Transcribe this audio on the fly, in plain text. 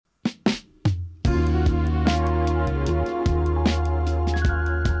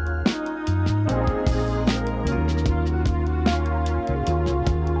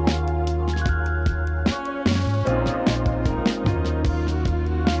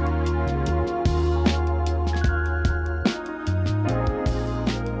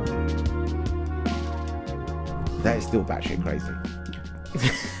still batshit crazy.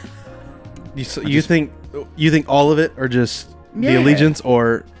 You think all of it, or just the allegiance,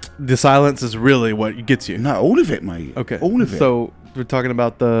 or the silence is really what gets you? No, all of it, mate. Okay, all of it. So we're talking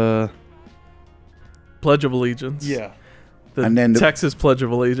about the Pledge of Allegiance. Yeah. The and then Texas Pledge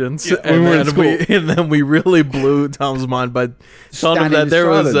of Allegiance. Yeah, and then we really blew Tom's mind by telling him that there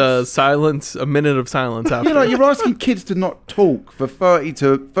was a minute of silence after. Yeah, like you're asking kids to not talk for 30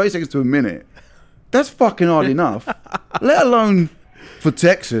 seconds to a minute. That's fucking hard enough. Let alone for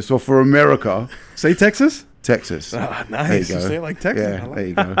Texas or for America. Say Texas? Texas. Ah, nice. There you go. You say it like Texas. Yeah, there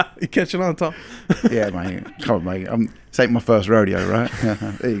you go. You catching on, Tom? Yeah, mate. Come on, mate. This ain't my first rodeo, right?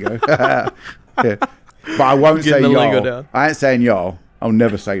 There you go. Yeah. But I won't say y'all. I ain't saying y'all. I'll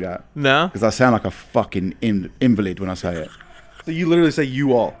never say that. No? Because I sound like a fucking invalid when I say it. So you literally say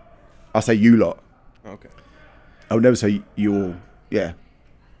you all? I say you lot. Okay. I'll never say you all. Yeah.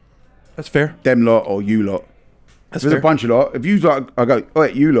 That's fair. Them lot or you lot. That's There's fair. a bunch of lot. If you like, I go, oh,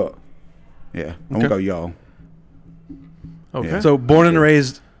 wait, you lot. Yeah. I won't go y'all. Okay. Yeah. So born and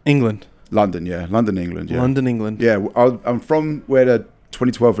raised England. London, yeah. London, England, yeah. London, England. Yeah. I'm from where the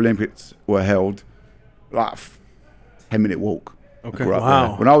 2012 Olympics were held. Like 10-minute walk. Okay. Wow.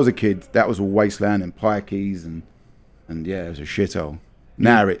 There. When I was a kid, that was all wasteland and pikeys and yeah, it was a shithole.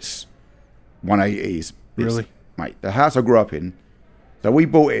 Now it's 180s. Really? Mate, the house I grew up in, so we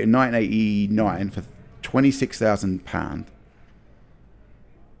bought it in 1989 for £26,000.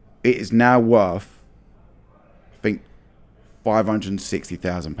 It is now worth, I think,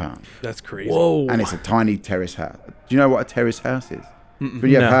 £560,000. That's crazy. Whoa. And it's a tiny terrace house. Do you know what a terrace house is?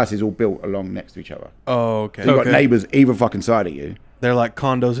 But you have houses all built along next to each other. Oh, okay. So you've got neighbours either fucking side of you. They're like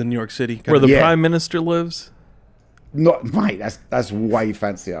condos in New York City. Where the Prime Minister lives? Not, mate, that's way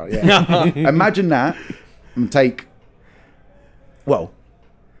fancier. Yeah. Imagine that and take, well,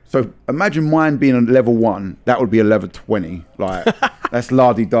 so imagine mine being on level 1. That would be a level 20. Like, that's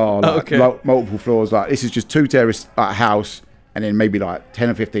la-di-da. Like, multiple floors. Like, this is just 2 terrace house and then maybe like 10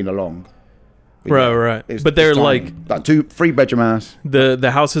 or 15 along. Right. But they're like 3 bedroom house.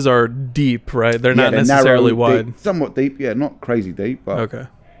 The houses are deep, right? They're not necessarily narrow, wide. Deep, somewhat deep, yeah, not crazy deep, but okay.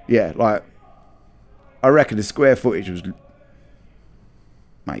 Yeah, like I reckon the square footage was,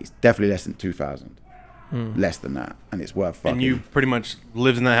 mate, it's definitely less than 2,000, less than that, and it's worth fucking. And you pretty much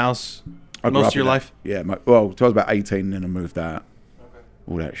lived in that house I grew most up of your in that. life? Yeah, well, till I was about 18, and then I moved out. Okay.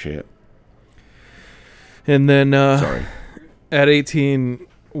 All that shit. And then Sorry. At 18.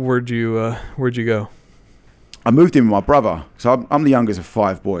 Where'd you go? I moved in with my brother. So I'm the youngest of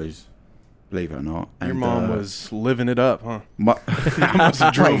 5 boys, believe it or not. And, Your mom was living it up, huh? I must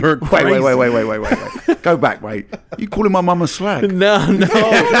have drove her crazy. Wait. Go back, mate. You calling my mum a slag? No.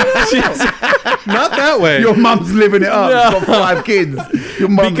 Not that way. Your mum's living it up. She's got 5 kids. Your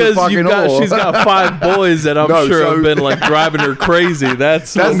mum's a fucking whore. She's got 5 boys that I'm sure have been like driving her crazy.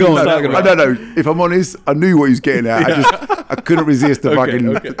 That's what I'm talking about. I don't know. If I'm honest, I knew what he was getting at. I couldn't resist to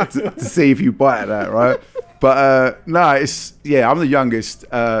to see if you bite at that, right? But no, I'm the youngest.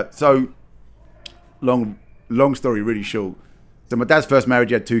 So long story, really short. So my dad's first marriage,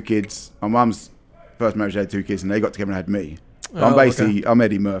 he had 2 kids. My mum's first marriage, had 2 kids, and they got together and had me. So I'm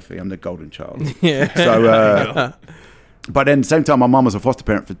Eddie Murphy. I'm the golden child. Yeah. So, but then same time, my mum was a foster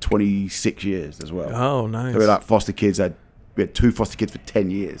parent for 26 years as well. Oh, nice. So we were like foster kids. We had 2 foster kids for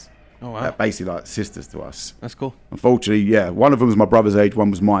 10 years. Oh, wow. Basically like sisters to us. That's cool. Unfortunately, yeah, one of them was my brother's age,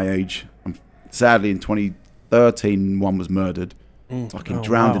 one was my age. Sadly, in 2013, one was murdered. Fucking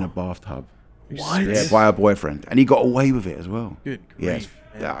drowned in a bathtub. What? Yeah, by her boyfriend. And he got away with it as well. Good Yes. grief,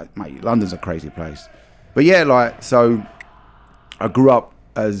 Yeah, mate, London's a crazy place. But yeah, like, so I grew up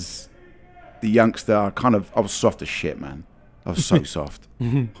as the youngster. I was soft as shit, man. I was so soft.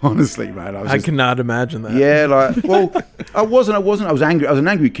 Honestly, man. I cannot imagine that. Yeah, like, well, I wasn't. I was angry. I was an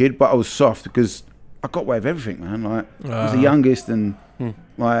angry kid, but I was soft because I got away with everything, man. Like, I was the youngest, and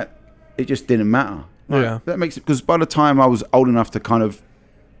like, it just didn't matter. Like, Yeah. that makes it, because by the time I was old enough to kind of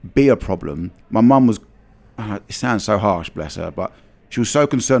be a problem, my mum was, it sounds so harsh, bless her, but she was so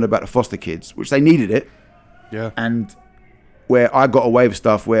concerned about the foster kids, which they needed it. Yeah. And where I got away with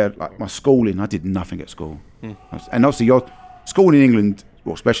stuff where, like, my schooling, I did nothing at school. And obviously your schooling in England,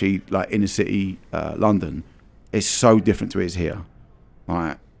 well, especially like inner city London, is so different to it is here.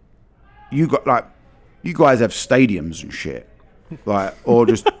 Like, you guys have stadiums and shit, like, or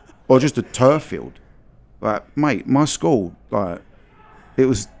just a turf field. Like, mate, my school, like, it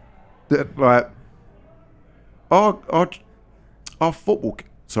was like our football,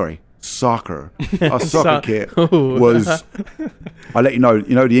 soccer. Our soccer kit was. I'll let you know.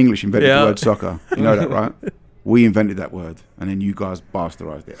 You know, the English invented the word soccer. You know that, right? We invented that word, and then you guys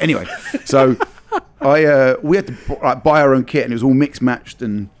bastardized it. Anyway, so we had to like buy our own kit, and it was all mixed matched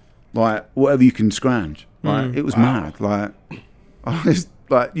and like whatever you can scrounge. Like it was mad. Like I was,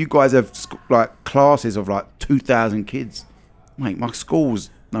 like you guys have like classes of like 2,000 kids. Mate, my school was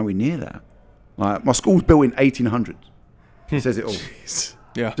nowhere near that. Like my school was built in 1800s. It says it all. Jeez.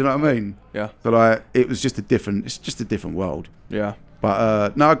 Yeah. Do you know what I mean? Yeah. So like it was just it's just a different world. Yeah.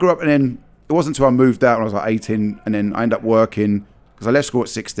 But no, I grew up, and then it wasn't until I moved out when I was like 18, and then I ended up working because I left school at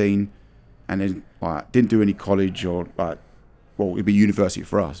 16, and then like didn't do any college or like, well, it'd be university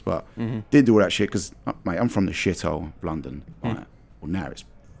for us, but didn't do all that shit because, mate, I'm from the shithole of London. Like, well, now it's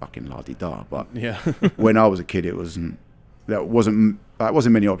fucking la-di-da, but Yeah. when I was a kid, it wasn't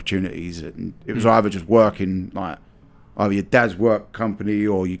many opportunities. It was either just working like either your dad's work company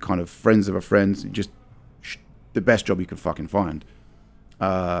or you kind of friends of a friends, just the best job you could fucking find.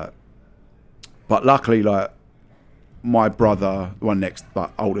 But luckily, like my brother, the one next,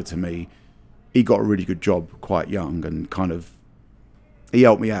 like older to me, he got a really good job quite young, and kind of he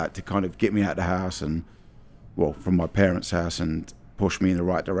helped me out to kind of get me out of the house and, well, from my parents' house, and push me in the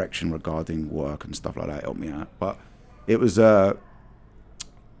right direction regarding work and stuff like that. Helped me out, but it was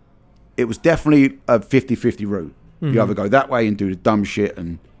definitely a 50-50 route. You either go that way and do the dumb shit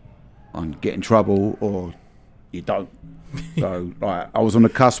and get in trouble, or you don't. So like, I was on the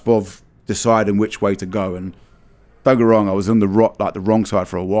cusp of deciding which way to go, and don't get me wrong, I was on the wrong side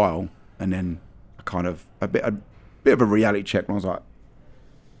for a while, and then I kind of a bit of a reality check when I was like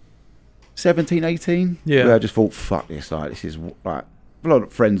 17, 18. Yeah. Where I just thought, fuck this, like this is like a lot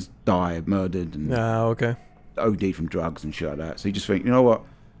of friends died, murdered, and Okay. OD from drugs and shit like that. So you just think, you know what?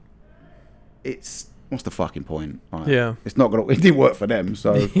 What's the fucking point? Like, Yeah. It didn't work for them,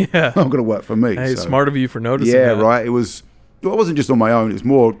 so Yeah. it's not gonna work for me. Hey, so. smart of you for noticing Yeah, that. right. It wasn't just on my own. It was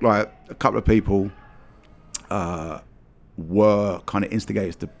more like a couple of people were kind of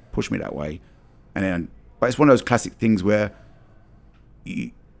instigators to push me that way. And then, but it's one of those classic things where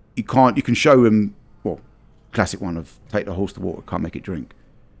you can show them, well, classic one of take the horse to water, can't make it drink.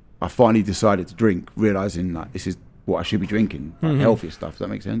 I finally decided to drink, realizing like this is what I should be drinking, like healthy stuff. Does that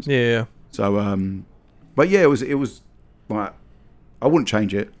make sense? Yeah. So, but yeah, it was like, I wouldn't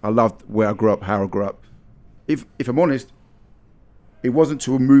change it. I loved where I grew up, how I grew up. If I'm honest, it wasn't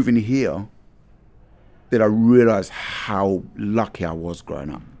till moving here that I realized how lucky I was growing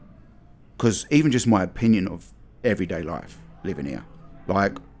up. Because even just my opinion of everyday life, living here,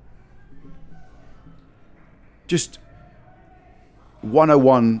 like, just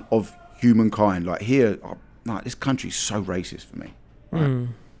 101 of humankind. Like here, like this country's so racist for me. Right?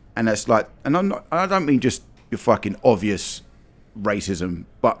 And that's like, and I don't mean just your fucking obvious racism,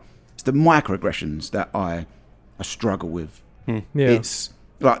 but it's the microaggressions that I struggle with. Yeah. It's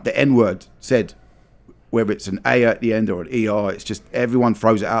like the N-word said, whether it's an A at the end or an ER, it's just everyone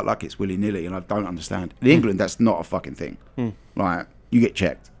throws it out like it's willy-nilly, and I don't understand. In England, that's not a fucking thing. Like, you get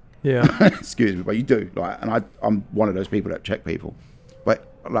checked. Yeah. Excuse me, but you do. Like, and I'm one of those people that check people.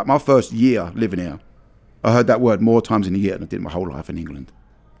 But like my first year living here, I heard that word more times in a year than I did my whole life in England.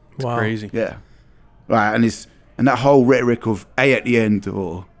 Wow. Crazy. Yeah. Right, and that whole rhetoric of A at the end,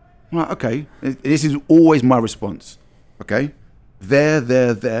 or I'm like, okay, this is always my response. Okay,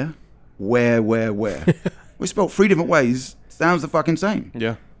 there, where. We spelled 3 different ways. Sounds the fucking same.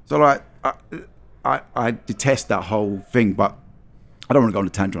 Yeah. So like, I detest that whole thing, but I don't want to go on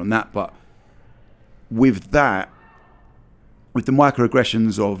a tangent on that. But with that, with the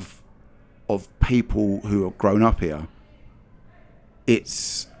microaggressions of people who have grown up here,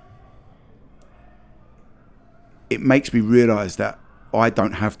 it makes me realize that I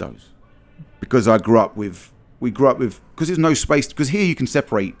don't have those, because we grew up with, because there's no space, because here you can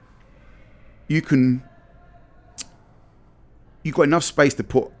separate, you've got enough space to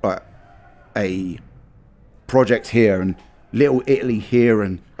put like a project here and Little Italy here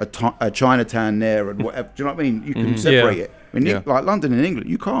and a Chinatown there and whatever. Do you know what I mean? You can separate it. I mean, like London and England,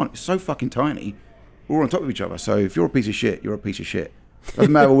 you can't. It's so fucking tiny. We're all on top of each other. So if you're a piece of shit, you're a piece of shit.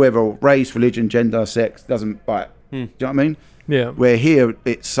 Doesn't matter whether race, religion, gender, sex, doesn't bite. Do you know what I mean? Yeah. Where here,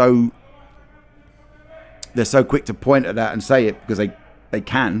 they're so quick to point at that and say it because they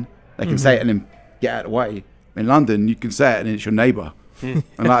can say it and then get out of the way. In London, you can say it and it's your neighbour. And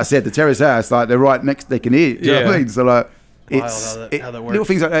like I said, the terrace house, like they're right next, they can hear it. Do you know what I mean? So like, it's how that works. little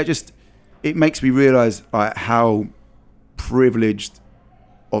things like that. Just it makes me realise like how privileged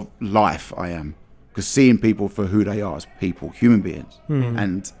of life I am, because seeing people for who they are as people, human beings,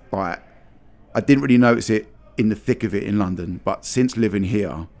 and like I didn't really notice it in the thick of it in London, but since living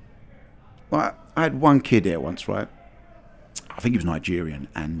here, like I had one kid here once, right? I think he was Nigerian,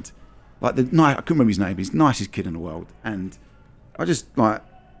 and like I couldn't remember his name. He's the nicest kid in the world, and I just like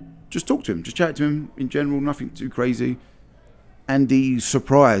just talk to him, just chat to him in general, nothing too crazy. And he's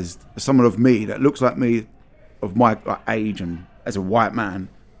surprised someone of me that looks like me, of my age and as a white man.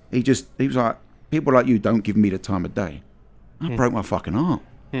 He was like, people like you don't give me the time of day. I broke my fucking heart.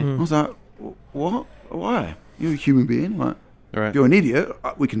 I was like, what? Why? You're a human being. Like, Right. you're an idiot.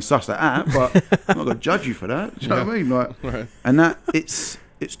 We can suss that out, but I'm not going to judge you for that. Do you know what I mean? Like, Right. and that it's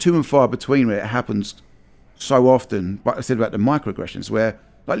too and far between where it happens so often. But I said about the microaggressions, where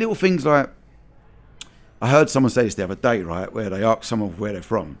like little things like, I heard someone say this the other day, right, where they ask someone where they're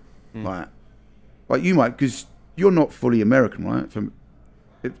from, like you might, because you're not fully American, right?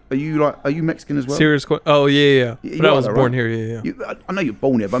 Are you Mexican as well? Serious question. Oh yeah. But I was though, born right? here. Yeah. I know you're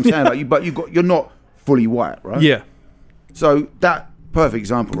born here, but I'm saying you're not fully white, right? Yeah. So that perfect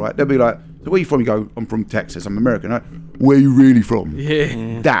example, right? They'll be like, so where are you from? You go, I'm from Texas. I'm American. Right? Where are you really from?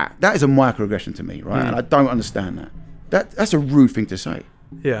 Yeah. That is a microaggression to me, right? And I don't understand that. That's a rude thing to say.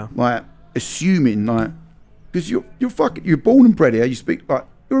 Yeah. Like assuming like, because you're born and bred here. You speak like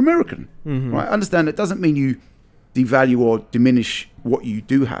you're American, right? I understand that doesn't mean you devalue or diminish what you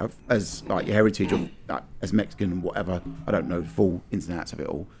do have as like your heritage or like, as Mexican and whatever. I don't know the full ins and outs of it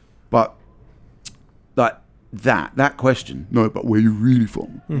all, but like that question, no, but where you really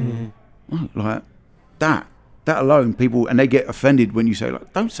from? Like that alone, people, and they get offended when you say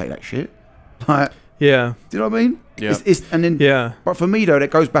like, don't say that shit. Like, Yeah. do you know what I mean? Yeah. And then Yeah. But for me though,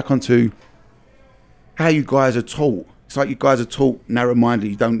 that goes back onto how you guys are taught. It's like you guys are taught narrow-minded.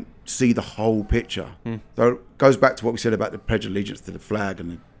 You don't see the whole picture. So it goes back to what we said about the pledge of allegiance to the flag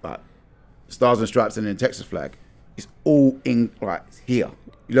and the stars and stripes and then Texas flag. It's all in like it's here.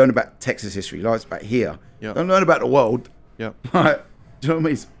 You learn about Texas history. Like it's about here. Yep. Don't learn about the world. Yep. Like, do you know what I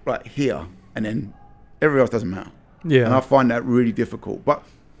mean? It's like here, and then everything else doesn't matter. Yeah. And I find that really difficult. But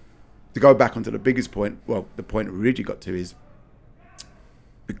to go back onto the biggest point, well, the point that we really got to is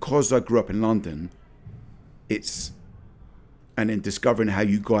because I grew up in London, and then discovering how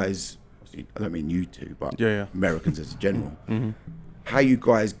you guys, I don't mean you two, but Yeah. Americans as a general, how you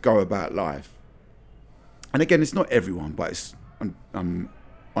guys go about life. And again, it's not everyone, but it's on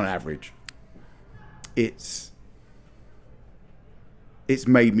average. It's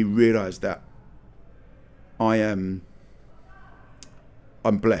made me realise that I'm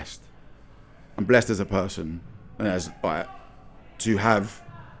blessed. I'm blessed as a person and as to have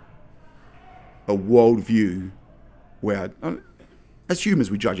a worldview where, as humans,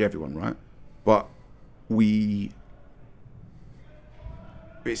 we judge everyone, right? But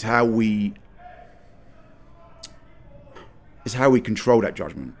it's how we control that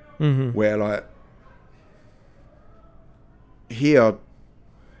judgment. Where like here,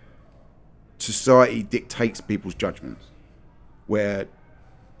 society dictates people's judgments. Where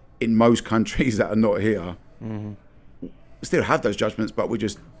in most countries that are not here, we still have those judgments, but we're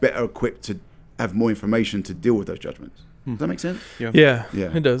just better equipped to have more information to deal with those judgments. Does that make sense? Yeah.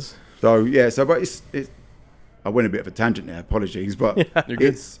 Yeah. It does. So but it's I went a bit of a tangent there. Apologies, but You're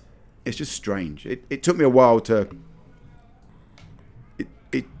good. it's just strange. It took me a while to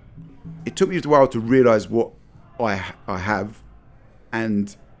it took me a while to realize what I have,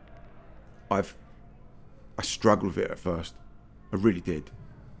 and I struggled with it at first. I really did,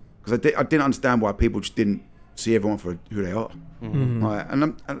 because I didn't understand why people just didn't see everyone for who they are. Like,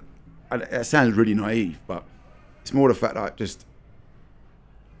 and it sounds really naive, but it's more the fact that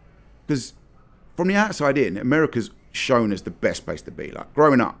because from the outside in, America's shown as the best place to be. Like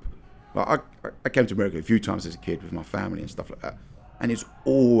growing up, like I came to America a few times as a kid with my family and stuff like that, and it's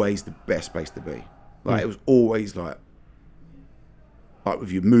always the best place to be. Like it was always like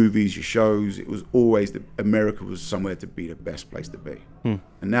with your movies, your shows, it was always America was somewhere to be the best place to be. And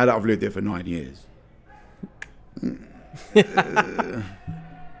now that I've lived there for 9 years,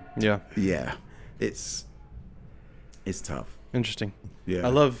 Yeah. it's tough. Interesting.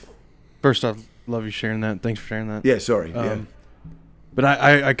 Yeah. First off, love you sharing that. Thanks for sharing that. Yeah, sorry. But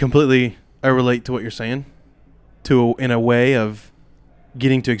I completely relate to what you're saying, in a way of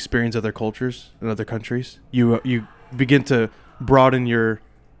getting to experience other cultures and other countries. You begin to broaden your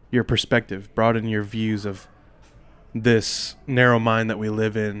perspective, broaden your views of this narrow mind that we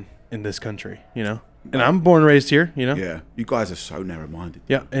live in this country, you know. And I'm born and raised here, you know. Yeah, you guys are so narrow-minded.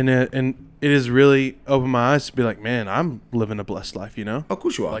 Yeah, and it has really opened my eyes to be like, man, I'm living a blessed life, you know. Of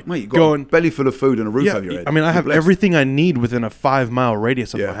course you are. Like, mate, you got a belly full of food and a roof over your head. I mean, I You're have blessed. everything I need within a 5-mile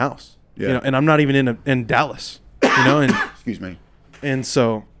radius of Yeah. my house. Yeah. You know, and I'm not even in Dallas, you know. And Excuse me. and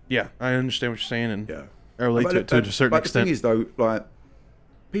so yeah, I understand what you're saying, and Yeah. I relate to it to a certain but extent. the thing is, though, like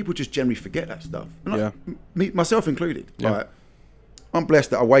people just generally forget that stuff. And Yeah. myself included. Yeah. Like, I'm blessed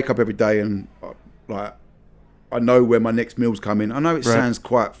that I wake up every day and like I know where my next meal's coming. I know it sounds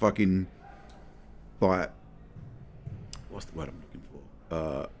quite fucking like, what's the word I'm looking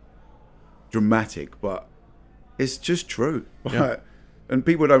for? Dramatic, but it's just true. Yeah. And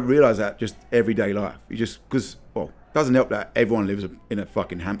people don't realise that just everyday life. You just, because, well, it doesn't help that everyone lives in a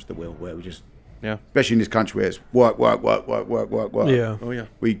fucking hamster wheel where we just, especially in this country where it's work. Yeah. Oh, yeah.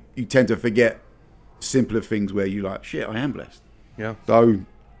 You tend to forget simpler things where you like, shit, I am blessed. Yeah. So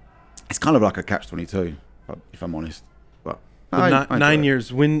it's kind of like a catch-22, if I'm honest. But I 9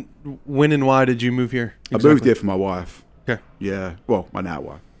 years. When and why did you move here? I moved here for my wife. Okay. Yeah. Well, my now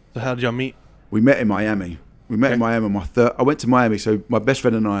wife. So how did y'all meet? We met in Miami. We met in Miami on I went to Miami, so my best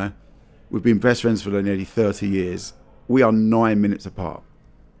friend and I, we've been best friends for nearly 30 years. We are 9 minutes apart.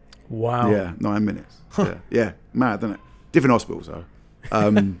 Wow. Yeah, 9 minutes. Yeah, mad, isn't it? Different hospitals, though.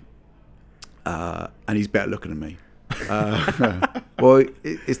 And he's better looking than me. Well,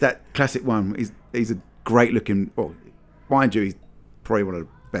 it's that classic one. He's a great looking, well, mind you, he's probably one of the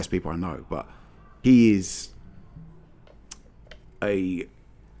best people I know, but he is a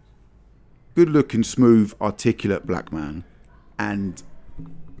good looking, smooth, articulate black man. And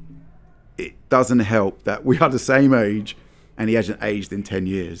it doesn't help that we are the same age and he hasn't aged in 10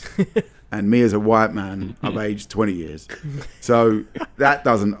 years. And me as a white man, I've aged 20 years. So that's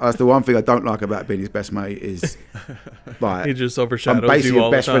the one thing I don't like about being his best mate is like, he just overshadows I'm basically you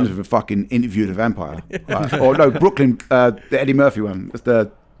all best the time. friends with a fucking Interview with a Vampire. Like, or no, Brooklyn, the Eddie Murphy one. It's the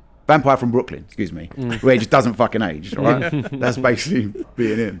Vampire from Brooklyn, excuse me, where he just doesn't fucking age, right? That's basically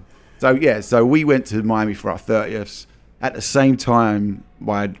being him. So yeah, so we went to Miami for our 30ths. At the same time,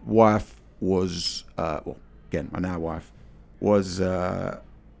 my wife was, well, again, my now wife, was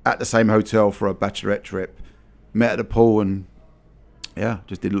at the same hotel for a bachelorette trip. Met at the pool and, yeah,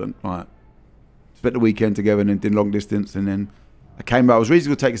 just did like, spent the weekend together and then did long distance. And then I came back. I was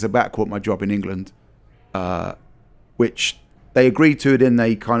reasonably going to take a sabbatical at my job in England, which they agreed to, then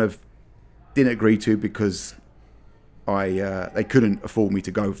they kind of didn't agree to because they couldn't afford me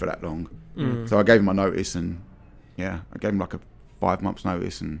to go for that long. So I gave them my notice and I gave them like a 5 months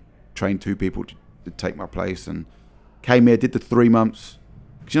notice and trained 2 people to take my place and came here, did the 3 months.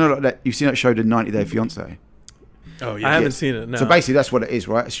 Cause you know like that, you've seen that show, The 90 Day Fiancé? Oh yeah. I haven't seen it, no. So basically that's what it is,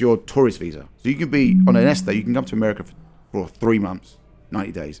 right? It's your tourist visa. So you can be on an Esther, you can come to America for 3 months,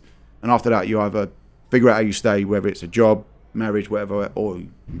 90 days. And after that you either figure out how you stay, whether it's a job, marriage, whatever, or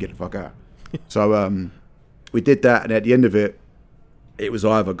you can get the fuck out. So we did that, and at the end of it, it was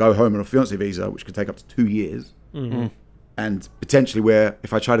either go home on a fiancé visa, which could take up to 2 years, and potentially where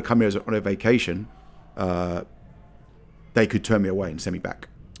if I try to come here on a vacation, they could turn me away and send me back.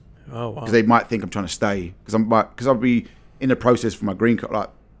 Oh wow! Because they might think I'm trying to stay, because I'll be in the process for my green card, like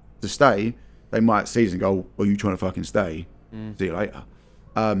to stay. They might see this and go, "Well, you trying to fucking stay? See you later."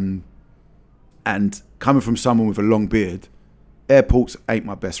 And coming from someone with a long beard, airports ain't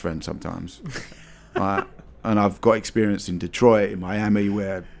my best friend sometimes. Right? And I've got experience in Detroit, in Miami,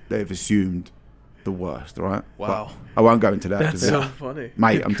 where they've assumed the worst, right? Wow. But I won't go into that. That's so funny.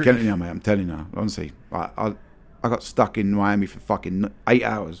 Mate, I'm telling you, mate. I'm telling you, honestly. I got stuck in Miami for fucking 8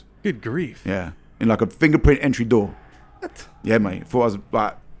 hours. Good grief. Yeah. In like a fingerprint entry door. What? Yeah, mate. Thought I was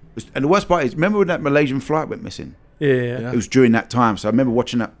like... And the worst part is, remember when that Malaysian flight went missing? Yeah. It was during that time. So I remember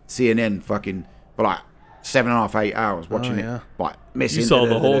watching that CNN fucking for like 7.5, 8 hours, watching it. Like, missing. You saw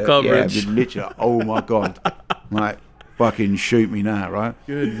the whole coverage. Yeah, literally, like, oh my God. Like, fucking shoot me now, right?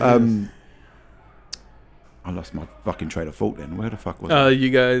 Good. I lost my fucking train of thought then. Where the fuck was I? You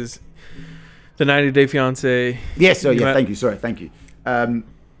guys, the 90 Day Fiancé. Yes, so yeah, thank you. Sorry, thank you.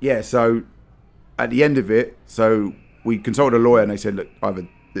 Yeah, so at the end of it, so we consulted a lawyer and they said, look, either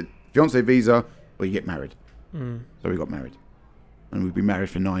the fiancé visa or you get married. So we got married. And we've been married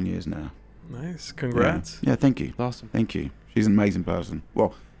for 9 years now. Nice. Congrats. Yeah, thank you. Awesome. Thank you. She's an amazing person.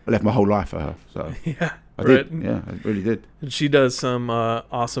 Well, I left my whole life for her, so Yeah. I did. Yeah, I really did. And she does some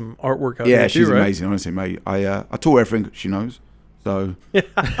awesome artwork out Yeah, there she's too, right? amazing, honestly, mate. I taught her everything she knows. So,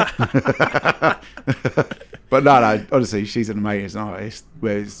 but no, honestly, she's an amazing artist.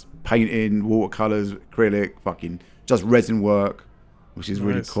 Where it's painting, watercolors, acrylic, fucking just resin work, which is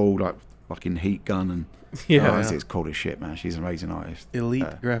really cool. Like fucking heat gun and honestly, it's cool as shit, man. She's an amazing artist.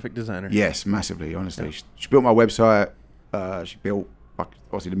 Elite graphic designer. Yes, massively. Honestly, she built my website. She built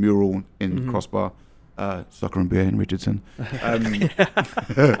obviously the mural in Crossbar. Soccer and beer in Richardson.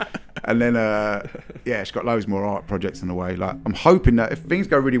 And then, she's got loads more art projects in the way. Like, I'm hoping that if things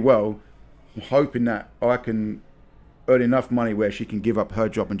go really well, I'm hoping that I can earn enough money where she can give up her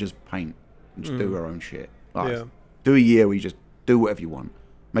job and just paint and just do her own shit. Like, do a year where you just do whatever you want.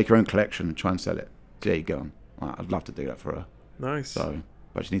 Make your own collection and try and sell it. So there you go. Like, I'd love to do that for her. Nice. So,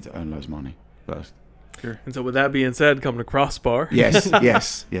 but she needs to earn loads of money first. Sure. And so with that being said, come to Crossbar. Yes,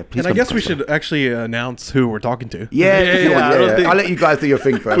 yes, yeah. Please. And I come guess to we Crossbar. should actually announce who we're talking to. Yeah, Yeah, if you yeah, want, I don't think- I'll let you guys do your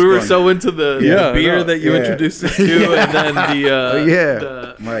thing first. We Go were on. so into the Yeah, beer no, that you yeah. introduced us to, and then the yeah,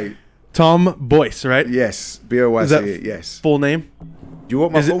 the- mate. Tom Boyce, right? Yes, BOYC. Is that Yes. Full name? Do you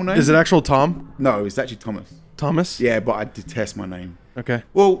want my full name? Is it actual Tom? No, it's actually Thomas. Thomas? Yeah, but I detest my name. Okay.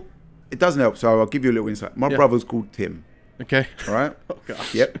 Well, it doesn't help, so I'll give you a little insight. My Yeah. brother's called Tim. Okay. All right. Oh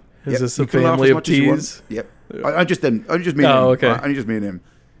gosh. Yep. Is yep. this a You can laugh family as of much as you want. T's? Yep. I just me and him. Oh, okay. Right? Only just me and him.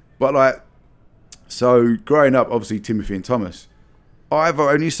 But like, so growing up, obviously Timothy and Thomas. I've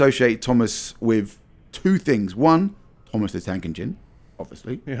only associated Thomas with two things. One, Thomas the Tank Engine,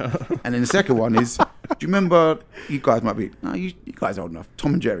 obviously. Yeah. And then the second one is, do you remember? You guys might be. No, you guys are old enough.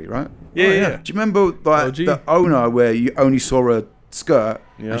 Tom and Jerry, right? Yeah, Oh, yeah. yeah. Do you remember like OG. the owner where you only saw a skirt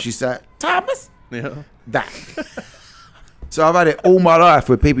Yeah. and she said Thomas? Yeah. That. So I've had it all my life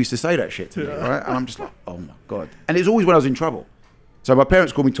where people used to say that shit to me, right? And I'm just like, oh my God. And it's always when I was in trouble. So my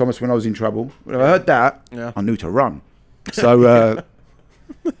parents called me Thomas when I was in trouble. When I heard that, Yeah. I knew to run. So,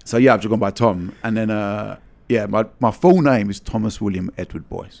 so yeah, I've just gone by Tom. And then, yeah, my full name is Thomas William Edward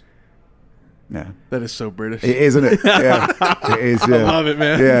Boyce. Yeah. That is so British. It is, isn't it? Yeah. It is, yeah. I love it,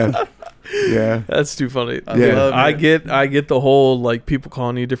 man. Yeah. Yeah. That's too funny. Yeah. I get the whole like people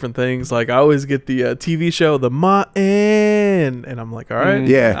calling you different things. Like I always get the TV show The Martin, and I'm like, all right,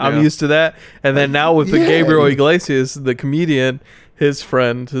 Yeah. I'm Yeah. used to that. And then now with the Yeah. Gabriel Iglesias, the comedian, his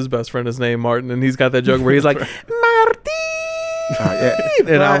best friend is named Martin, and he's got that joke where he's like Martin, Yeah.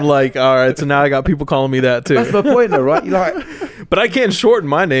 and I'm like, all right, so now I got people calling me that too. That's my point though, right? You like, But I can't shorten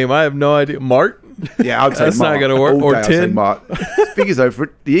my name. I have no idea. Mart. yeah, I'd say That's not Mark. gonna work. All Or day I'd say Tin. Mark. Thing is though,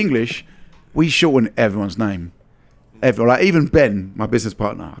 for the English, we shorten everyone's name. Like even Ben, my business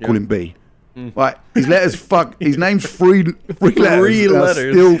partner, I call him B. Like his letters, his name's three letters. Three and I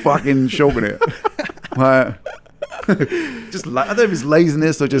letters. still fucking shorten it. Like, just I don't know if it's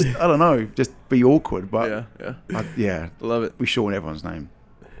laziness or just I don't know, just be awkward. But Yeah. yeah, Love it. we shorten everyone's name.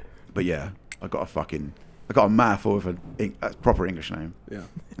 But yeah, I got a mouthful of a proper English name. Yeah.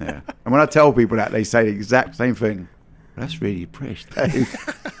 Yeah. And when I tell people that, they say the exact same thing. That's really British. That is.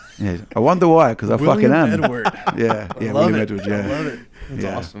 Yeah. I wonder why, because I fucking am. Edward. Yeah. Yeah. Love William it. Edwards, yeah. I love it. That's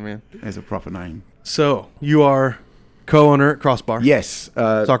Yeah. awesome, man. It's a proper name. So you are co-owner at Crossbar. Yes.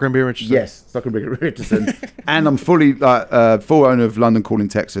 Soccer and Beer Richardson. Yes. Soccer and Beer Richardson. And I'm full owner of London Calling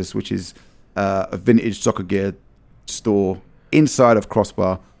Texas, which is a vintage soccer gear store inside of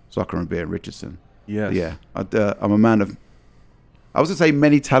Crossbar, Soccer and Beer Richardson. Yes. Yeah. I'm a man of, I was going to say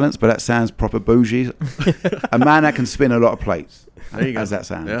many talents, but that sounds proper bougie. A man that can spin a lot of plates. There you go. How's that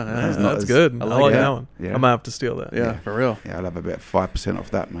sound? Yeah, yeah, It's not That's as- good. I like it. that one. Yeah. I might have to steal that. Yeah, for real. Yeah, I'll have a bit of 5%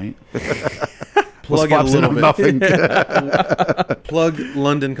 off that, mate. Plug it a 5% little off bit. nothing. Plug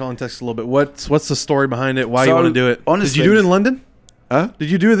London context a little bit. What's the story behind it? Why you So, want to do it? honestly- Did you do it in London? Huh? Did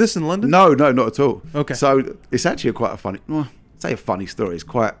you do this in London? No, not at all. Okay. So it's actually quite a funny, well, say a funny story. It's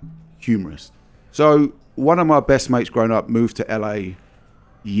quite humorous. So one of my best mates growing up moved to LA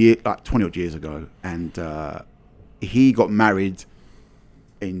like 20 odd years ago, and he got married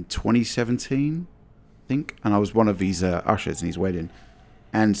in 2017, I think, and I was one of his ushers in his wedding.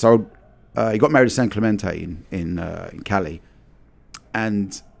 And so he got married to San Clemente in Cali,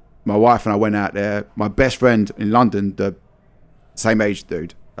 and my wife and I went out there. My best friend in London, the same age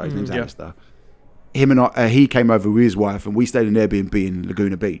dude, his name's yeah. Alistair. Him and he came over with his wife, and we stayed in Airbnb in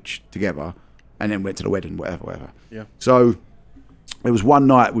Laguna Beach together, and then went to the wedding, whatever. Yeah. So it was one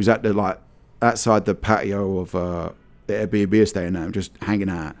night. We was at the outside the patio of the Airbnb we were staying at, just hanging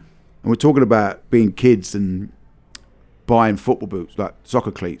out, and we're talking about being kids and buying football boots, like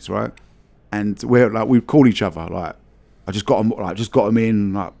soccer cleats, right? And we're like, we call each other like, I just got them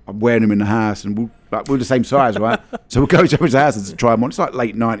in, like I'm wearing them in the house, and we're the same size, right? So we'll go to each other's houses to try them on. It's like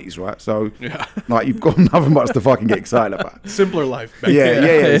late 90s, right? So like you've got nothing much to fucking get excited about. Simpler life. Back Yeah,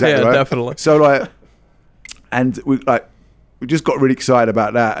 exactly. Yeah, right? definitely. So like, and we just got really excited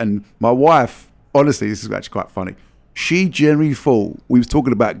about that. And my wife, honestly, this is actually quite funny. She generally thought we was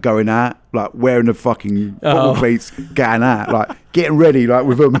talking about going out, like wearing the fucking football cleats, going out, like getting ready, like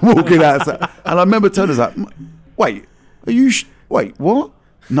with them walking out. And I remember telling her, like, wait, are you? Wait, what?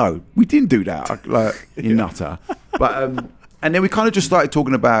 No, we didn't do that. Like, you nutter. But and then we kind of just started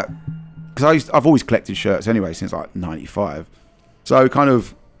talking about, because I've always collected shirts anyway since like '95. So it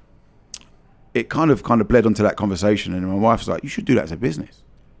kind of bled onto that conversation, and my wife was like, "You should do that as a business."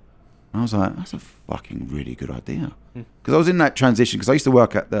 And I was like, that's a fucking really good idea. Because I was in that transition, because I used to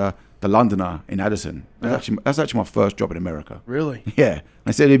work at the Londoner in Addison. That's actually my first job in America. Really? Yeah. And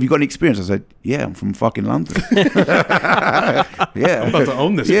I said, have you got any experience? I said, yeah, I'm from fucking London. Yeah. I'm about to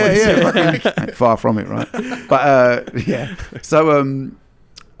own this Yeah, place. yeah. Far from it, right? But, yeah. So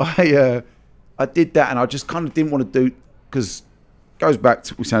I did that, and I just kind of didn't want to do, because it goes back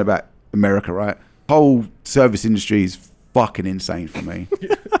to what we said about America, right? Whole service industry is fucking insane for me.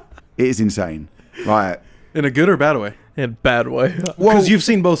 It is insane. Like, in a good or bad way? In bad way. Because you've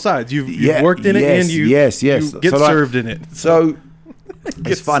seen both sides. You've worked in it, and you get served in it. So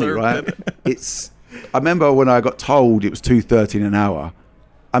it's funny, right? I remember when I got told it was $2.13 an hour.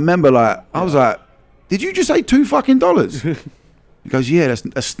 I remember, like, I was like, "Did you just say $2 fucking dollars?" He goes, "Yeah, that's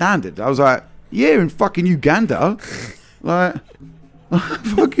a standard." I was like, "Yeah, in fucking Uganda, like,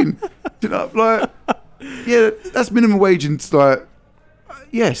 fucking, you know, like, yeah, that's minimum wage, and it's like,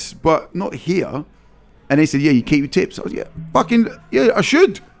 yes, but not here." And they said, "Yeah, you keep your tips." I was, "Yeah, I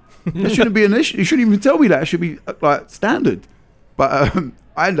should. That shouldn't be an issue. You shouldn't even tell me that. It should be like standard." But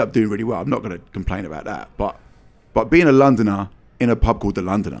I ended up doing really well. I'm not going to complain about that. But being a Londoner in a pub called the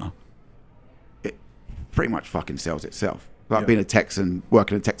Londoner, it pretty much fucking sells itself. Like being a Texan,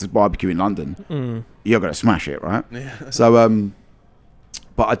 working a Texas barbecue in London, you're going to smash it, right? Yeah. So,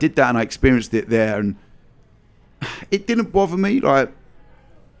 but I did that, and I experienced it there, and it didn't bother me. Like,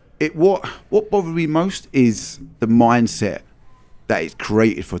 what bothered me most is the mindset that it's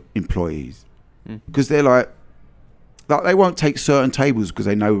created for employees, because they're like they won't take certain tables because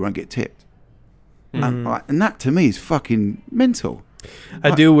they know we won't get tipped, and that to me is fucking mental.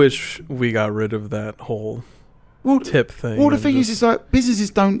 I do wish we got rid of that whole tip thing. Well, the thing is, it's like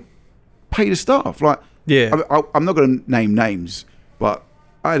businesses don't pay the staff. Like, I'm not going to name names, but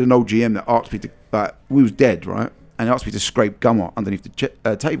I had an old GM that asked me to, like, we was dead, right? And he asked me to scrape gum underneath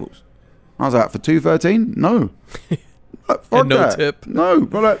the tables. I was like, for $2.13? No. Like, and no that. tip? No.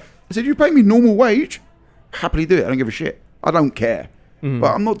 But like, I said, you pay me normal wage, happily do it. I don't give a shit. I don't care.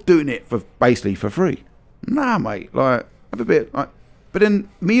 But I'm not doing it for basically for free. Nah, mate. Like, have a bit. Like, but then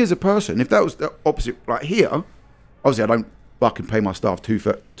me as a person, if that was the opposite, like here, obviously I don't fucking pay my staff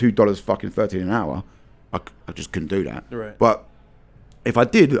 $2 fucking 13 an hour. I just couldn't do that. Right. But if I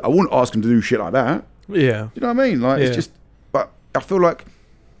did, I wouldn't ask them to do shit like that. Yeah. You know what I mean? Like, it's just, but I feel like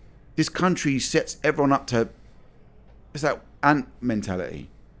this country sets everyone up to, it's that ant mentality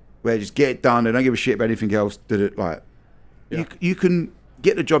where just get it done. They don't give a shit about anything else. Did it like, you can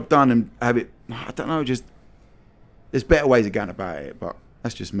get the job done and have it, I don't know, just, there's better ways of going about it, but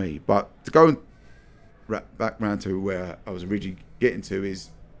that's just me. But to go back round to where I was originally getting to is,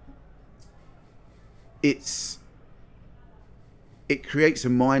 it creates a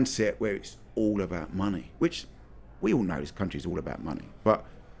mindset where it's all about money, which we all know this country is all about money, but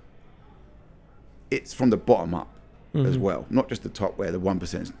it's from the bottom up as well, not just the top where the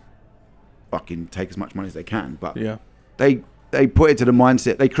 1% fucking take as much money as they can, but they put it to the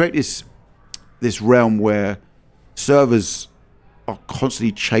mindset. They create this realm where servers are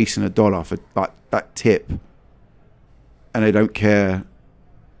constantly chasing a dollar for like that tip, and they don't care.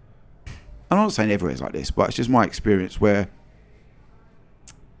 I'm not saying everywhere's like this, but it's just my experience where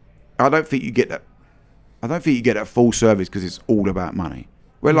I don't think you get that full service because it's all about money.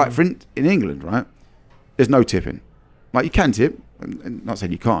 Where like in England, right, there's no tipping. Like, you can tip, and not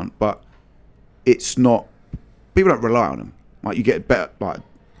saying you can't, but it's not. People don't rely on them. Like, you get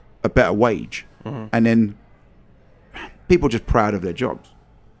a better wage, and then people are just proud of their jobs.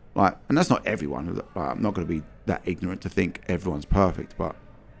 Like, and that's not everyone. Like, I'm not going to be that ignorant to think everyone's perfect, but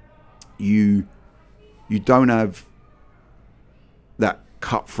you don't have that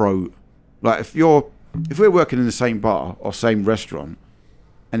cutthroat. Like, if we're working in the same bar or same restaurant,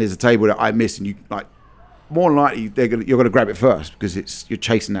 and there's a table that I miss, and you like, more than likely you're gonna grab it first because you're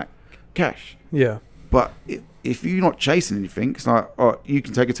chasing that cash. Yeah. But if you're not chasing anything, it's like, oh, you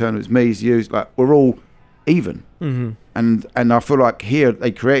can take a turn. It's me, it's you. It's like, we're all even. And I feel like here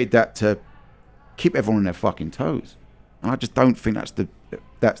they created that to keep everyone on their fucking toes. And I just don't think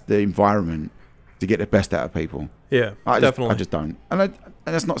that's the environment to get the best out of people. Yeah, definitely. I just don't. And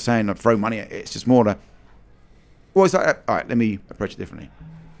that's not saying I throw money at it. It's just more it's like, all right, let me approach it differently.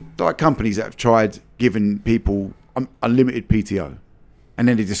 Like companies that have tried giving people unlimited PTO, and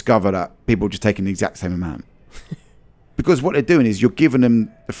then they discover that people are just taking the exact same amount. Because what they're doing is you're giving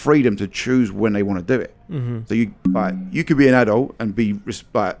them the freedom to choose when they want to do it. So you could be an adult and be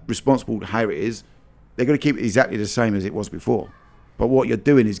responsible to how it is. They're going to keep it exactly the same as it was before. But what you're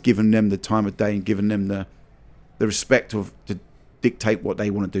doing is giving them the time of day and giving them the respect to dictate what they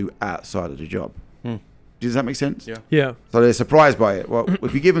want to do outside of the job. Does that make sense? Yeah. Yeah. So they're surprised by it. Well,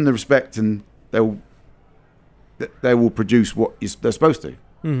 if you give them the respect, and they will produce what they're supposed to.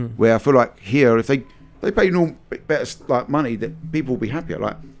 Mm-hmm. Where I feel like here, if they pay better like money, that people will be happier.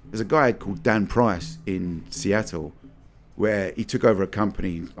 Like there's a guy called Dan Price in Seattle, where he took over a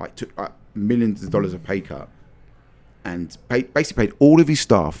company, like took like millions of dollars of pay cut, and basically paid all of his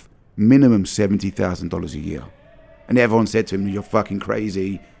staff minimum $70,000 a year. And everyone said to him, "You're fucking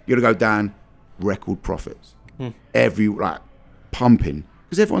crazy. You're gonna go down." Record profits, every like pumping,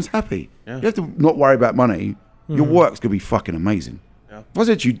 because everyone's happy. Yeah. You have to not worry about money. Your work's gonna be fucking amazing. Yeah. If I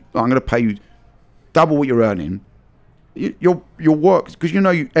said to you, "I'm gonna pay you double what you're earning," your work, because you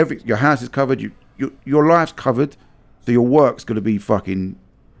know your house is covered, your life's covered, so your work's gonna be fucking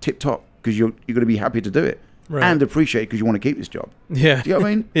tip top, because you're gonna be happy to do it and appreciate it because you want to keep this job. Yeah. Do you know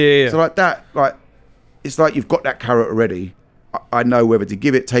what I mean? Yeah. So like that, like it's like you've got that carrot already. I know whether to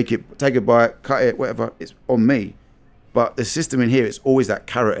give it, take a bite, cut it, whatever. It's on me. But the system in here, it's always that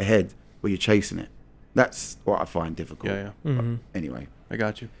carrot ahead where you're chasing it. That's what I find difficult. Yeah. Mm-hmm. Anyway. I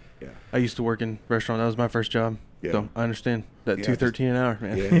got you. Yeah. I used to work in restaurant. That was my first job. Yeah. So I understand that Yeah, $2.13 an hour,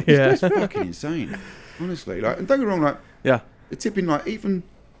 man. Yeah. Yeah. It's fucking insane. Honestly. Like, and don't get me wrong, like Yeah. the tipping, like even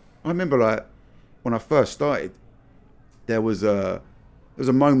I remember like when I first started, there was a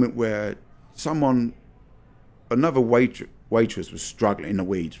moment where another waitress was struggling in the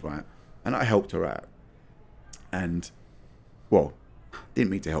weeds, right? And I helped her out. And, well,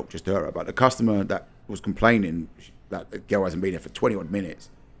 didn't mean to help just her out, but the customer that was complaining that the girl hasn't been there for 20-odd minutes.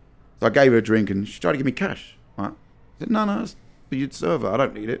 So I gave her a drink and she tried to give me cash, right? I said, no, it's for you to serve her. I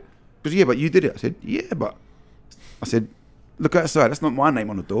don't need it. Because, yeah, but you did it. I said, yeah, but... I said, look outside. That's not my name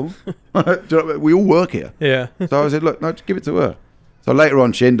on the door. Do you know what I mean? We all work here. Yeah. So I said, look, no, just give it to her. So later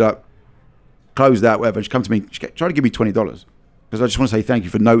on, she ended up closed out, whatever. And she come to me, she tried to give me $20 because I just want to say thank you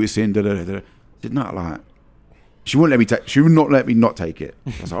for noticing. I said, no, like, she wouldn't let me take. She would not let me not take it.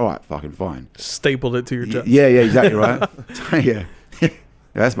 I was like, all right, fucking fine. Stapled it to your chest. Yeah, exactly right. yeah,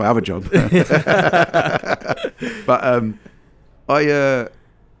 that's my other job. But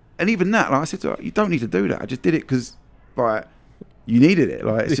and even that, like I said to her, you don't need to do that. I just did it because, like, you needed it.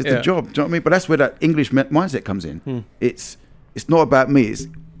 Like, it's just a job. Do you know what I mean? But that's where that English mindset comes in. It's not about me. It's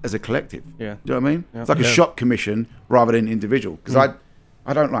as a collective. Yeah. Do you know what I mean? Yeah. It's like a shop commission rather than individual. Because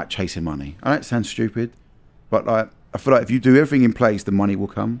I don't like chasing money. I know it sounds stupid, but like I feel like if you do everything in place, the money will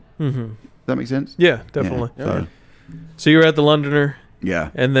come. Mm-hmm. Does that make sense? Yeah, definitely. Yeah. So you were at the Londoner.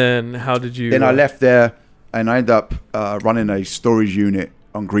 Yeah. And then how did you... Then I left there and I ended up running a storage unit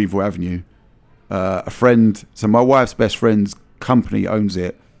on Greenville Avenue. A friend, so my wife's best friend's company owns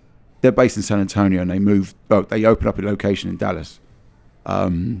it. They're based in San Antonio and they opened up a location in Dallas.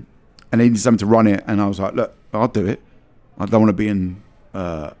 And they needed something to run it. And I was like, look, I'll do it. I don't want to be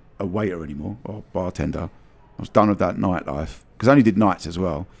a waiter anymore or bartender. I was done with that nightlife because I only did nights as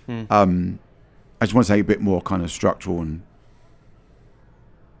well. I just want to take a bit more kind of structural and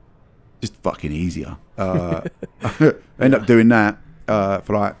just fucking easier. I end up doing that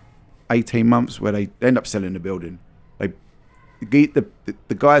for like 18 months where they end up selling the building. The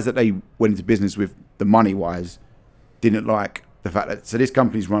guys that they went into business with, the money wise, didn't like the fact that, so this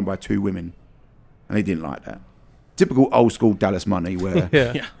company's run by 2 women and they didn't like that. Typical old school Dallas money where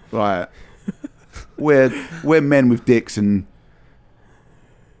like we're men with dicks and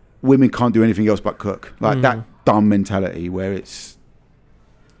women can't do anything else but cook. Like that dumb mentality where it's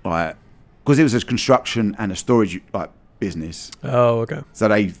like, because it was a construction and a storage like business. Oh, okay. So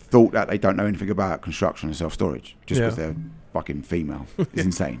they thought that they don't know anything about construction and self-storage just because they're fucking female. It's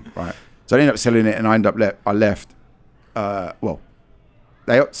insane, right? So they ended up selling it and I left. So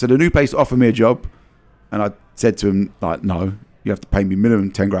the new place offered me a job and I said to him, like, no, you have to pay me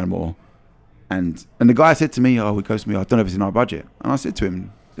minimum 10 grand more. And the guy said to me, he goes to me, I don't know if it's in our budget. And I said to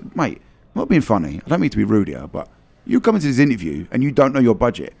him, mate, I'm not being funny. I don't mean to be rude here, but you come into this interview and you don't know your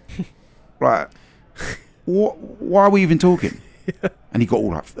budget. Like, why are we even talking? And he got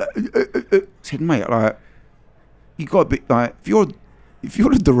all like, said, mate, like, you got a bit, like, if you're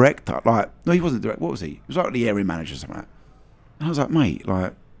the director, like, no, he wasn't the director. What was he? He was like the area manager or something like that. And I was like, mate,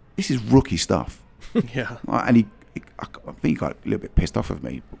 like, this is rookie stuff. Yeah. Like, and I think he got a little bit pissed off of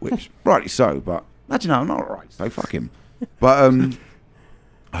me, which rightly so, but imagine I'm not right, so fuck him. But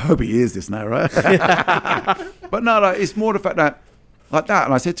I hope he hears this now, right? But no, like, it's more the fact that, like that,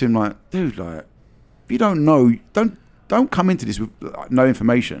 and I said to him, like, dude, like, if you don't know, don't come into this with like, no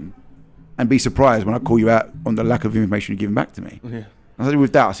information and be surprised when I call you out on the lack of information you're giving back to me. Yeah. I said,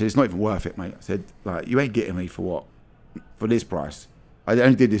 with that, I said, it's not even worth it, mate. I said, like, you ain't getting me for what? For this price. I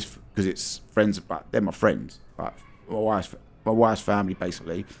only did this because it's friends, like, they're my friends, like my wife's family,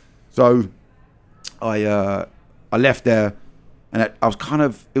 basically. So I left there, and I was kind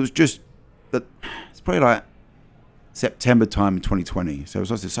of. It was just that. It's probably like September time in 2020. So it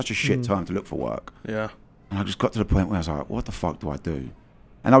was such a shit time to look for work. Yeah. And I just got to the point where I was like, what the fuck do I do?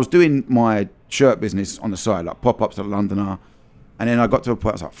 And I was doing my shirt business on the side, like pop-ups at Londoner. And then I got to a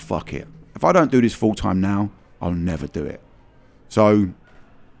point, I was like, fuck it. If I don't do this full-time now, I'll never do it. So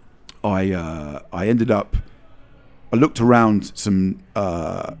I ended up, I looked around some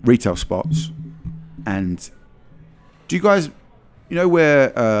retail spots. And do you guys, you know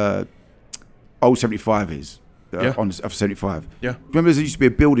where Old 75 is? On 75. Yeah. Remember there used to be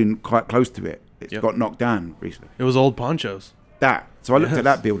a building quite close to it. It's got knocked down recently. It was old Ponchos. That. So I looked at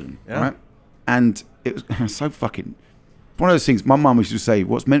that building, right? And it was so fucking... One of those things, my mum used to say,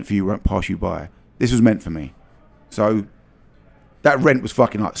 what's meant for you won't pass you by. This was meant for me. So that rent was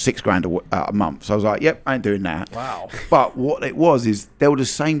fucking like $6,000 a month. So I was like, yep, I ain't doing that. Wow. But what it was is they were the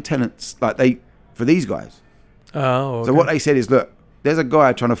same tenants for these guys. Oh, okay. So what they said is, look, there's a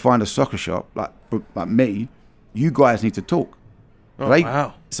guy trying to find a soccer shop like me. You guys need to talk. Oh,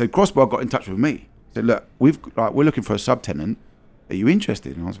 wow. So Crossbar got in touch with me. Said, look, we're looking for a subtenant. Are you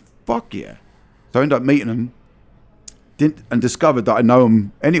interested? And I was like, fuck yeah. So I ended up meeting them and discovered that I know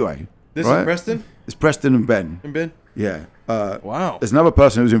them anyway. This right? is Preston? It's Preston and Ben. And Ben? Yeah. Wow. There's another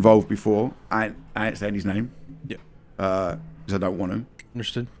person who was involved before. I ain't saying his name. Yeah. Because I don't want to.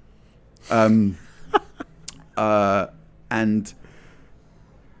 Understood. And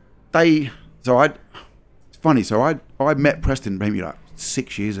it's funny. So I met Preston maybe like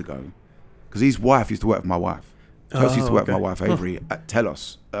 6 years ago because his wife used to work with my wife. Chelsea used to work with my wife Avery at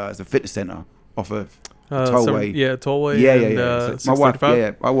Telos. It's a fitness centre off of Tollway. Tollway. Yeah. So my wife,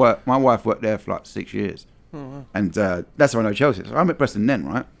 635. my wife worked there for like 6 years, and that's how I know Chelsea. So I met Preston then,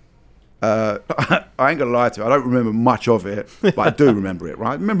 right? I ain't gonna lie to you, I don't remember much of it, but I do remember it,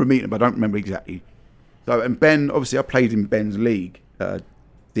 right? I remember meeting him, but I don't remember exactly. So, and Ben, obviously, I played in Ben's league,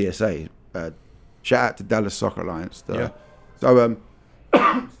 DSA. Shout out to Dallas Soccer Alliance. So,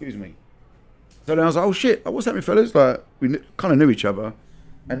 excuse me. So then I was like, oh shit, what's happening, fellas? Like, we kind of knew each other.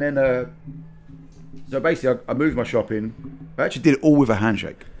 And then, so basically, I moved my shop in. I actually did it all with a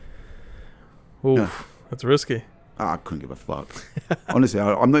handshake. Oof, that's risky. I couldn't give a fuck. Honestly,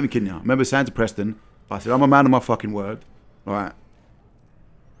 I'm not even kidding you. I remember saying to Preston, I said, I'm a man of my fucking word. All right,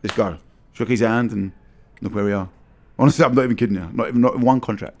 let's go. Shook his hand and look where we are. Honestly, I'm not even kidding you. Not one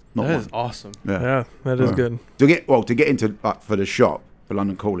contract. Not That one. is awesome. Yeah, that is good. To get into for the shop for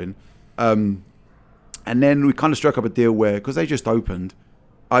London Calling, and then we kind of struck up a deal where, because they just opened,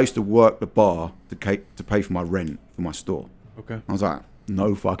 I used to work the bar to pay for my rent for my store. Okay. I was like,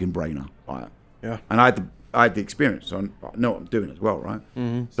 no fucking brainer. Right. Yeah. And I had the experience, so I know what I'm doing as well, right?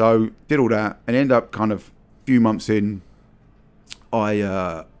 Mm-hmm. So did all that, and ended up kind of a few months in, we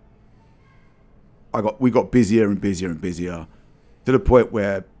got busier and busier and busier, to the point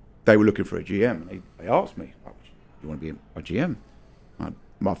where they were looking for a GM. And they asked me, oh, "Do you want to be a GM?"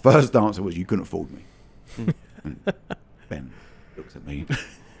 My first answer was, "You couldn't afford me." And Ben looks at me.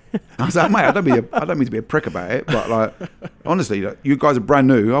 I was like, "Mate, I don't mean to be a prick about it, but like, honestly, like, you guys are brand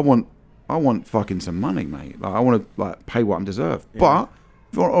new. I want fucking some money, mate. Like, I want to like pay what I'm deserved. Yeah. But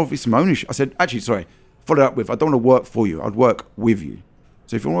if you want to offer some ownership," I said, actually, sorry, followed up with, "I don't want to work for you. I'd work with you.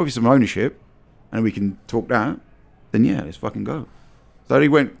 So if you want to offer some ownership, and we can talk that, then yeah, let's fucking go." So he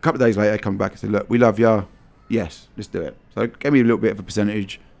went, a couple of days later, come back and said, "Look, we love you. Yes, let's do it." So he gave me a little bit of a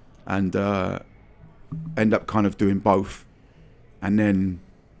percentage, and end up kind of doing both. And then,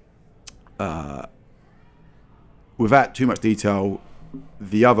 without too much detail,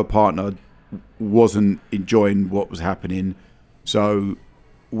 the other partner wasn't enjoying what was happening, so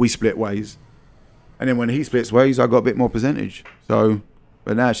we split ways. And then when he splits ways, I got a bit more percentage. So,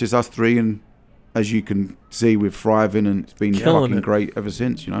 but now it's just us three, and as you can see, we're thriving, and it's been fucking great ever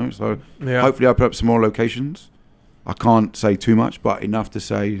since, you know. So hopefully I'll put up some more locations. I can't say too much, but enough to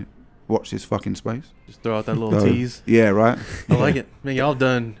say, watch this fucking space. Just throw out that little tease. Yeah, right. I like it. Man, y'all have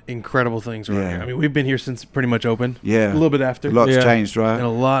done incredible things around here. I mean, we've been here since pretty much open. Yeah. A little bit after. A lot's changed, right? And a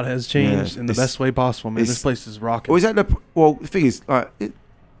lot has changed in the best way possible, man. This place is rocking. Well, the thing is, like,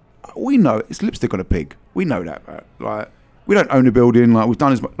 we know it's lipstick on a pig. We know that, right? Like, we don't own a building. Like, we've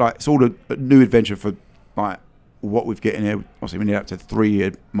done as much. Like, it's all a new adventure for like what we've getting here. Obviously, we need up to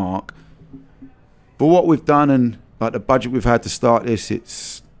 3-year mark. For what we've done and like the budget we've had to start this,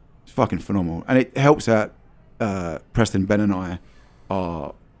 it's fucking phenomenal, and it helps that Preston, Ben, and I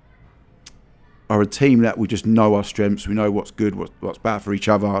are a team that we just know our strengths. We know what's good, what's bad for each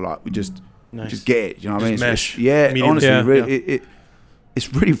other. Like, we just get it. You know what I mean? Mesh. Honestly,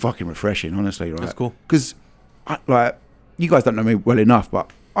 it's really fucking refreshing. Honestly, right? That's cool. Because like, you guys don't know me well enough,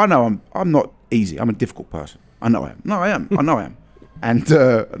 but I know I'm not easy. I'm a difficult person. I know I am. No, I am. I know I am. And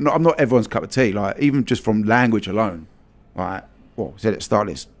I'm not everyone's cup of tea. Like, even just from language alone. Like, well, I said at the start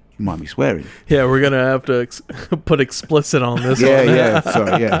of this, you might be swearing. Yeah, we're gonna have to put explicit on this. Yeah.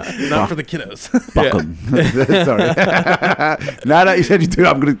 Sorry, yeah. Not for the kiddos. Fuck 'em. Sorry. Now that you said you do it,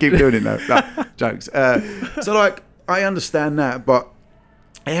 I'm going to keep doing it now. No, jokes. So, like, I understand that, but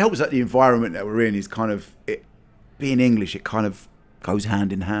it helps that the environment that we're in is kind of, being English, it kind of goes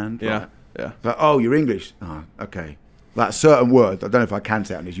hand in hand. Yeah. Right? Yeah. Like, oh, you're English. Oh, okay. Like a certain word, I don't know if I can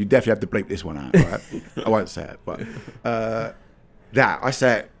say it on this. You definitely have to bleep this one out, right? I won't say it, but that I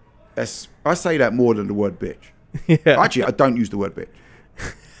say that more than the word bitch. Yeah. Actually, I don't use the word bitch.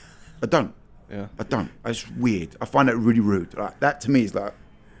 I don't. Yeah. I don't. It's weird. I find that really rude. Like, that to me is like,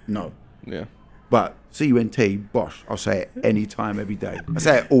 no. Yeah. But C-U-N-T, bosh. I'll say it any time, every day. I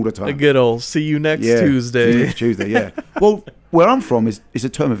say it all the time. A good old see you next See you Tuesday. next Tuesday, yeah. Well, where I'm from is a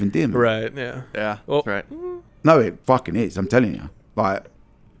term of endearment. Right. Yeah. Yeah. Well, That's right. No, it fucking is. I'm telling you. Like,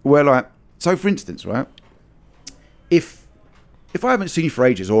 where like, so for instance, right? If I haven't seen you for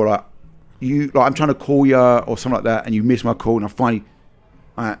ages, or like I'm trying to call you or something like that, and you miss my call, and I finally,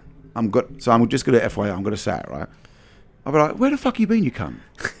 so I'm just gonna FYI, I'm gonna say it, right? I'll be like, where the fuck you been, you cunt?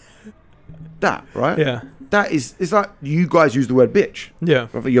 That, right? Yeah. That is, it's like you guys use the word bitch. Yeah.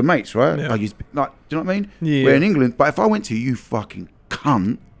 For your mates, right? Yeah. I use, like, do you know what I mean? Yeah. We're in England, but if I went to you fucking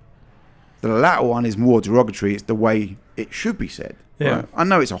cunt, the latter one is more derogatory. It's the way it should be said. Yeah. Right? I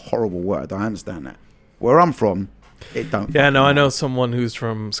know it's a horrible word. I understand that. Where I'm from, it don't. Yeah, no, I know matter. someone who's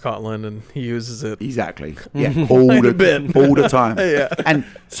from Scotland and he uses it. Exactly. Yeah. all the time. Yeah. And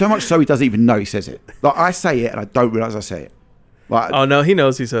so much so he doesn't even know he says it. Like, I say it and I don't realise I say it. Like, Oh no, he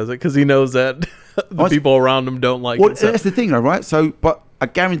knows he says it because he knows that the people around him don't like well, it. So. that's the thing, though, right? So, but I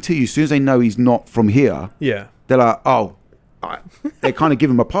guarantee you, as soon as they know he's not from here, Yeah. they're like, oh, they kind of give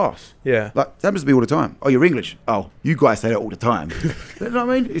him a pass. Yeah. Like, that happens to me all the time. Oh, you're English. Oh, you guys say that all the time. You know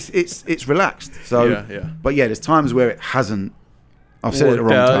what I mean? It's relaxed. So, Yeah. But yeah, there's times where it hasn't. I've said it the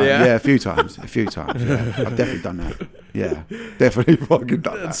Worked wrong out, time. yeah. Yeah, a few times. Yeah. I've definitely done that. Yeah, definitely fucking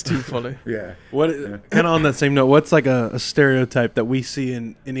done That's that. too funny. Yeah. Kind of on that same note, what's like a stereotype that we see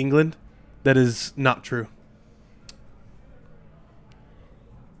in England that is not true?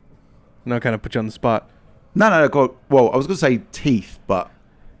 No, kind of put you on the spot. No. Well, I was gonna say teeth, but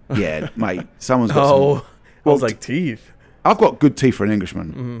yeah, mate, someone's got Oh, some. I was like teeth. I've got good teeth for an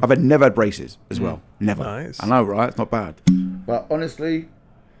Englishman. I've never had braces as well. Never. Nice. I know, right? It's not bad. But honestly,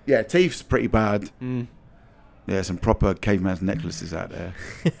 yeah, teeth's pretty bad. Yeah, some proper caveman's necklaces out there.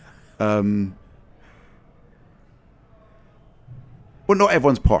 Well, not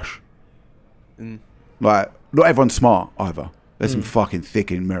everyone's posh. Like, not everyone's smart either. There's some fucking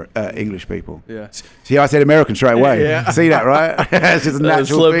thick English people. Yeah. See, I said American straight away. Yeah. See that, right? It's just a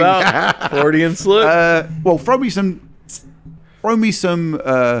natural slip thing. out. Freudian slip. Well, throw me some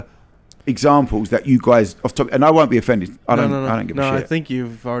examples that you guys off top, and I won't be offended. I don't give a shit. I think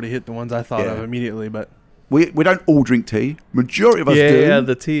you've already hit the ones I thought of Yeah. immediately, but We don't all drink tea. Majority of us do. Yeah,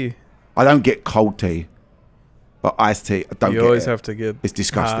 the tea. I don't get cold tea, but iced tea. I don't You get always it. have to get. It's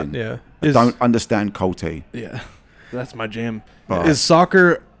disgusting. hot, yeah. I don't understand cold tea. yeah, that's my jam. Right. Is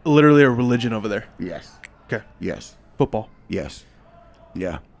soccer literally a religion over there? Yes. Okay. Yes. Football. Yes.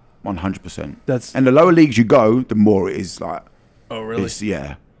 Yeah. 100%. That's And the lower leagues you go, the more it is like. oh really? It's,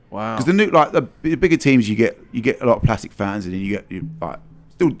 yeah. Wow. Because the bigger teams, you get a lot of plastic fans, and then you like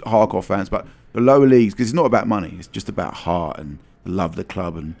still hardcore fans, but the lower leagues, because it's not about money, it's just about heart and the love of the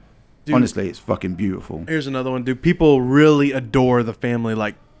club, and Dude, honestly, it's fucking beautiful. Here's another one. Do people really adore the family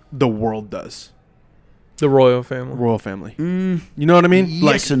like the world does? The royal family. Royal family. You know what I mean?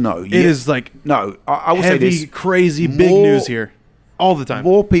 Yes and no. It is like No, I will say heavy, this: crazy, big more- news here all the time.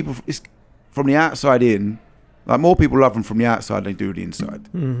 more people from the outside in. Like, more people love them from the outside than they do the inside.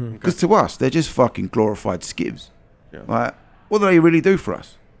 Because to us, they're just fucking glorified skivs. Yeah. Like, what do they really do for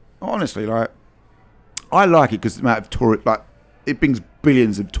us? Honestly, like, I like it because the amount of it brings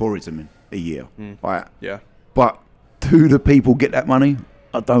billions of tourism in a year. Like, Yeah. but do the people get that money?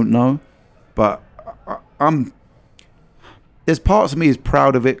 I don't know. But there's parts of me is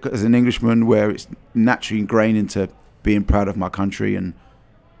proud of it as an Englishman, where it's naturally ingrained into being proud of my country,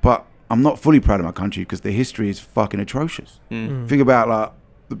 but I'm not fully proud of my country because the history is fucking atrocious. Think about like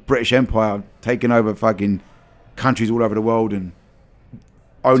the British Empire taking over fucking countries all over the world, and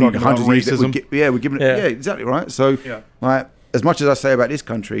only Talking about hundreds of years that racism. we're giving it. Yeah. Yeah, exactly right. So, Yeah. like, as much as I say about this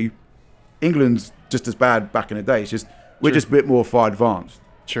country, England's just as bad back in the day. It's just we're Sure. just a bit more far advanced,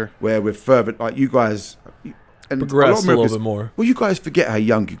 Sure. where we're further. Like, you guys, and Progressed a little Americans- bit more. Well, you guys forget how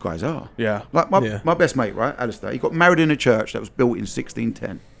young you guys are. Yeah. Like my best mate, right, Alistair, he got married in a church that was built in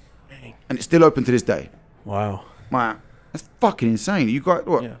 1610. and it's still open to this day. Wow. Like, that's fucking insane. You got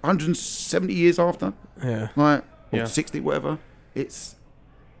what, Yeah. 170 years after, Yeah. like, or Yeah. 60, whatever. It's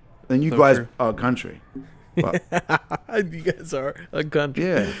then you So guys true. are a country. But, You guys are a country.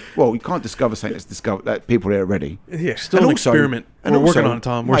 yeah. Well, you can't discover something that people are already. Yeah. Still And an also- experiment. and We're also- working on it,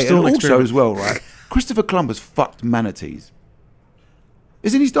 Tom. We're mate, still and an also experiment. as well, right? Christopher Columbus fucked manatees.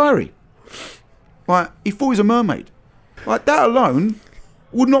 It's in his diary. Like, he thought he was a mermaid. Like, that alone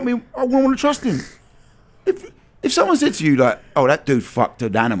would not mean I wouldn't want to trust him. If someone said to you, like, oh, that dude fucked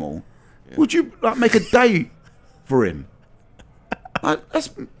an animal, would you, like, make a day for him? Like, that's...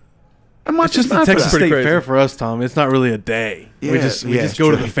 Am I It's just the mad for Texas that? State crazy. Fair for us, Tom. It's not really a day. we Yeah, just yeah, go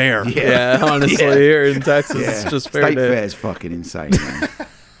to true. the fair. Yeah, honestly, Yeah. here in Texas, Yeah. it's just fair State day. Fair is fucking insane, man.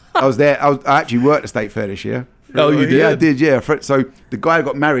 I was there. I actually worked at State Fair this year. Oh, you did? Yeah, I did. Yeah. So the guy who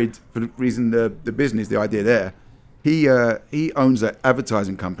got married for the reason the business, the idea there, he owns an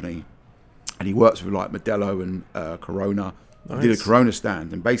advertising company, and he works with like Modelo and Corona. He did a Nice. Corona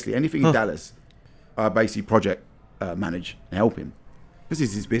stand, and basically anything in Dallas, I basically project manage and help him. This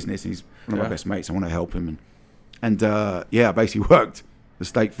is his business. He's one of my best mates. I want to help him, and yeah, I basically worked the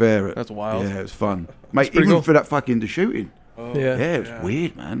State Fair. That's wild. Yeah, it was fun, mate. pretty Even cool. for that fucking the shooting. Oh, Yeah. Yeah, it was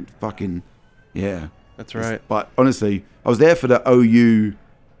weird, man. Fucking, yeah. That's right. But honestly, I was there for the OU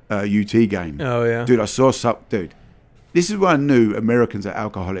UT game. Oh yeah. Dude, I saw dude. This is where I knew Americans are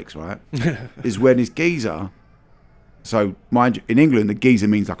alcoholics, right? Is when this geezer. So mind you, in England, the geezer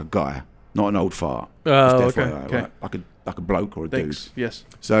means like a guy, not an old fart. Oh, Just okay. FYI, Okay. right? Like a bloke or a Thanks. dude. Yes.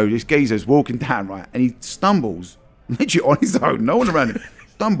 So this geezer's walking down, right, and he stumbles, literally on his own, no one around him.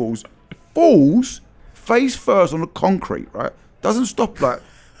 Stumbles, falls, face first on the concrete, right? Doesn't stop. Like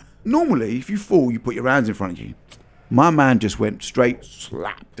normally, if you fall, you put your hands in front of you. My man just went straight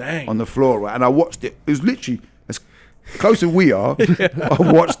slap Dang. on the floor, right? And I watched it. It was literally as close as we are. I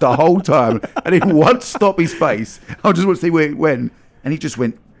watched the whole time. I didn't once stop his face. I just want to see where it went. And he just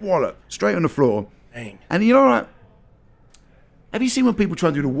went wallop straight on the floor. Dang. And you know, like, have you seen when people try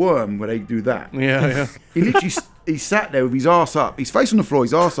and do the worm where they do that? Yeah, yeah. He literally he sat there with his ass up, his face on the floor,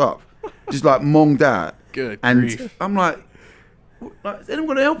 his ass up, just like monged out. Good And grief. I'm like, is anyone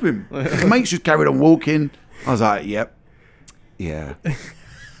going to help him? The mates just carried on walking. I was like, yep, yeah.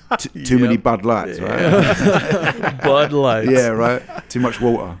 Too many Bud Lights, right? Bud Lights. Yeah, right. Too much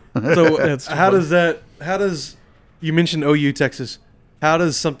water. So That's how fun. does you mentioned OU Texas? How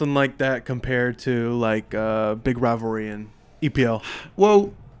does something like that compare to like big rivalry in EPL?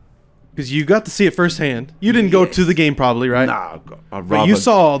 Well, Because you got to see it firsthand. You didn't go to the game probably, right? nah, I'd But rather. you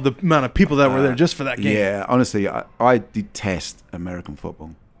saw the amount of people that were there just for that game. Yeah, honestly, I detest American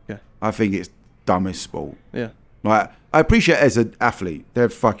football. Yeah. I think it's dumbest sport. Yeah. Like, I appreciate it as an athlete, they're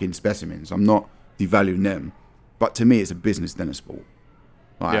fucking specimens. I'm not devaluing them, but to me, it's a business than a sport.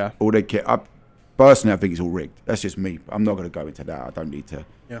 Like, Yeah. all they care. Personally, I think it's all rigged. That's just me. I'm not going to go into that. I don't need to.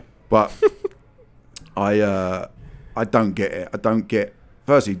 Yeah. But I don't get it. I don't get.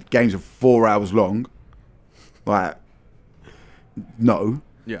 Firstly, games are 4 hours long. Like, no,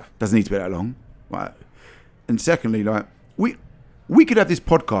 Yeah. doesn't need to be that long. Like, and secondly, like we could have this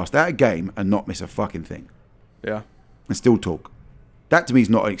podcast at a game and not miss a fucking thing. Yeah. And still talk. That to me is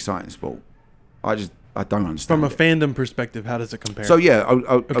not an exciting sport. I don't understand. From a it. fandom perspective, how does it compare? So yeah,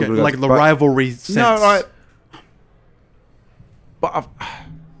 okay, like the rivalry sense. No, right. But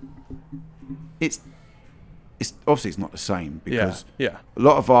it's obviously it's not the same Yeah. because Yeah. a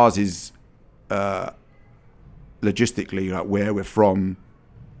lot of ours is logistically like where we're from,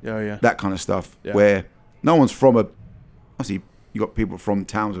 Yeah. Yeah. that kind of stuff. Yeah. Where no one's from obviously you got people from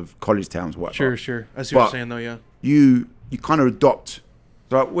towns of college towns, whatever. Sure. Sure. I see what But- you're saying though. Yeah. You kind of adopt.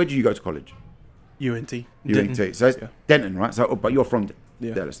 So like, where do you go to college? UNT. UNT. So it's Yeah. Denton, right? So, but you're from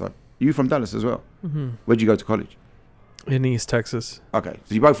Yeah. Dallas. Like, you from Dallas as well? Mm-hmm. Where'd you go to college? In East Texas. Okay,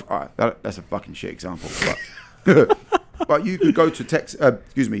 so you both. All right, that's a fucking shit example. But, but you could go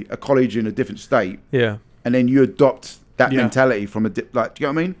to a college in a different state, Yeah. and then you adopt that Yeah. mentality from like. Do you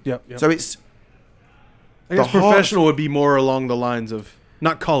know what I mean? Yep. Yep. So it's I guess the heart- professional would be more along the lines of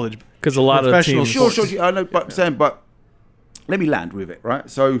not college. Because a lot of Professional teams. sure. I know, but I'm saying, but let me land with it, right?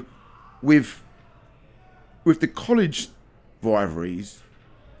 So with the college rivalries,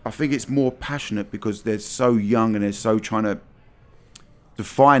 I think it's more passionate because they're so young and they're so trying to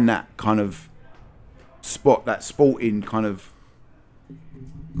find that kind of spot, that sporting kind of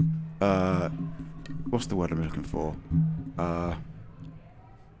what's the word I'm looking for?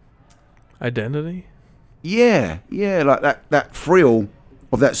 Identity? Yeah, like that thrill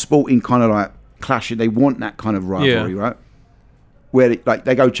of that sporting kind of like clash. They want that kind of rivalry, right? Where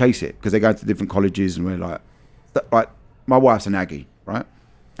they go chase it because they go to different colleges and we're like my wife's an Aggie, right?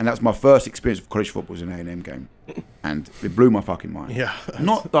 And that's my first experience of college football was an A&M game. And it blew my fucking mind. Yeah.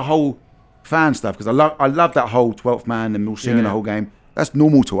 Not the whole fan stuff, because I love that whole 12th man and all singing the whole game. That's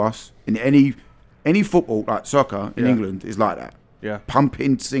normal to us. In any football, like soccer in England, is like that. Yeah.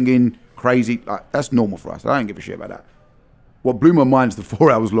 Pumping, singing, crazy. Like, that's normal for us. I don't give a shit about that. What blew my mind is the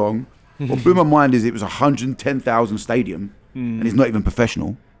 4 hours long. What blew my mind is it was 110,000 stadium, and it's not even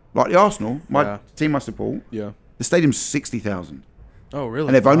professional. Like the Arsenal, my team I support, the stadium's 60,000. Oh, really?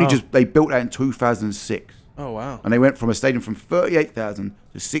 And they've only they built that in 2006. Oh, wow. And they went from a stadium from 38,000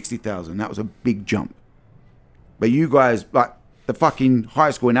 to 60,000. That was a big jump. But you guys, like the fucking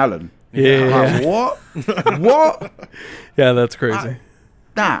high school in Allen. Yeah. Like, what? What? Yeah, that's crazy.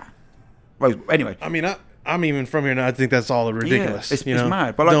 Nah. Well, anyway. I mean, I'm even from here, and I think that's all ridiculous. It's you know?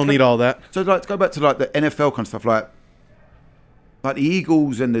 mad. But like, don't need all that. So like to go back to like the NFL kind of stuff, like the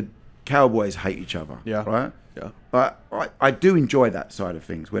Eagles and the Cowboys hate each other. Yeah. Right? Yeah. But I do enjoy that side of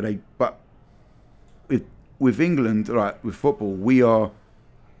things where but with England, like with football, we're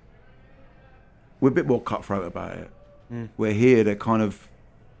a bit more cutthroat about it. We're here, they're kind of,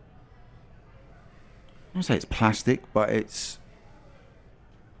 I don't say it's plastic, but it's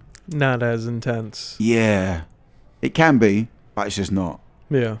Not as intense. yeah, it can be, but it's just not.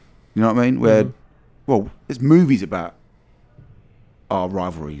 Yeah. You know what I mean? Where, well, there's movies about our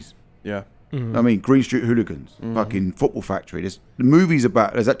rivalries. Yeah. I mean, Green Street Hooligans, fucking Football Factory. There's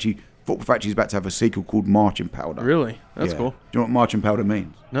actually Football Factory's about to have a sequel called Marching Powder. Really? That's Yeah. cool. Do you know what Marching Powder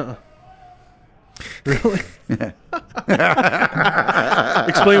means? Nuh-uh. Really?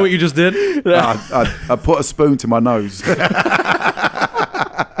 Explain what you just did. I put a spoon to my nose. Bit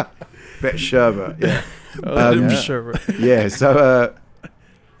of sherbet, yeah. Sure. Yeah, so,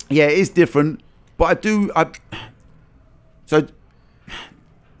 yeah, it is different. But so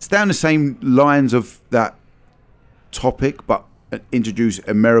it's down the same lines of that topic, but introduce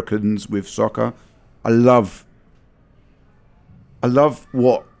Americans with soccer. I love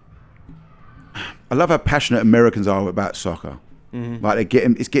how passionate Americans are about soccer. Like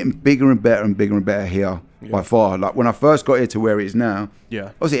it's getting bigger and better here by far. Like when I first got here to where it is now,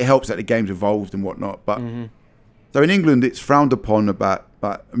 obviously it helps that the game's evolved and whatnot. But so in England, it's frowned upon but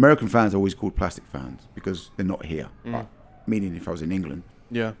American fans are always called plastic fans because they're not here. Like, meaning if I was in England,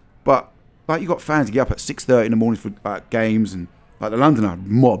 but like you got fans who get up at 6:30 in the morning for games, and like the London are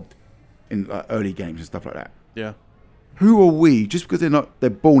mobbed in early games and stuff like that. Yeah. Who are we? Just because they're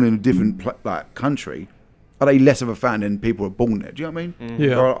born in a different country, are they less of a fan than people who are born there? Do you know what I mean?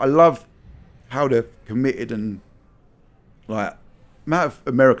 Yeah. So I love how they're committed, and like amount of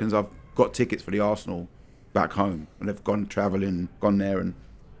Americans I've got tickets for the Arsenal back home, and they've gone travelling, gone there, and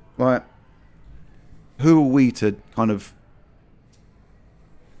like, who are we to kind of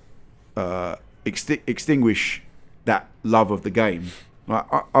extinguish that love of the game? Like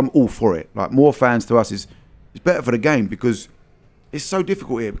I'm all for it. Like more fans to us is better for the game, because it's so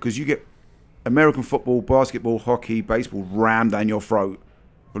difficult here, because you get American football, basketball, hockey, baseball rammed down your throat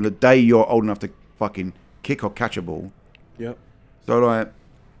from the day you're old enough to fucking kick or catch a ball. Yep. So like,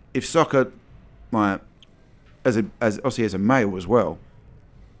 if soccer, like, as obviously as a male as well,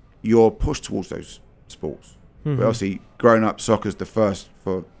 you're pushed towards those sports. But obviously, growing up, soccer's the first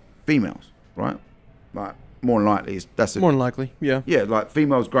for females, right? Like more than likely, More than likely, yeah. Yeah, like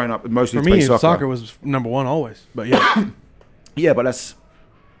females growing up mostly For play me, soccer. soccer was number one always. But yeah. Yeah, but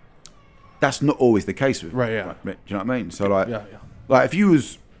that's not always the case with Right, yeah. Like, do you know what I mean? So like, Yeah. like if you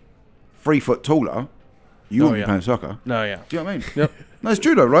was 3 foot taller, you wouldn't be yeah. playing soccer. No, yeah. Do you know what I mean? Yep. No, it's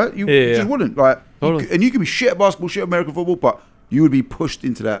true though, right? You just wouldn't. Like, Totally. and you could be shit at basketball, shit at American football, but you would be pushed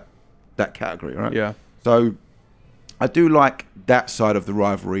into that category, right? Yeah. So I do like that side of the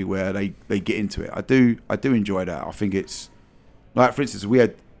rivalry where they get into it. I do enjoy that. I think it's like, for instance, we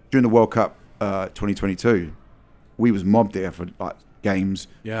had during the World Cup 2022, we was mobbed there for like games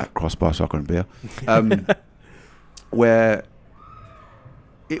at Crossbar Soccer and Beer, where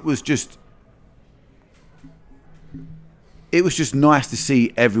it was just nice to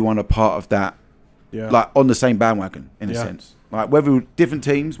see everyone a part of that, like on the same bandwagon in a sense. Like whether we're different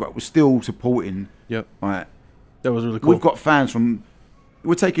teams, but we're still supporting. Yep. Like That was really cool. we've got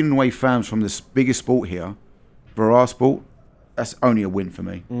we're taking away fans from this biggest sport here for our sport. That's only a win for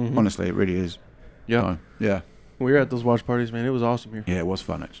me. Honestly, it really is. Yeah. So, yeah. We were at those watch parties, man. It was awesome here. Yeah, it was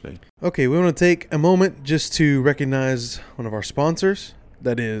fun actually. Okay, we want to take a moment just to recognize one of our sponsors.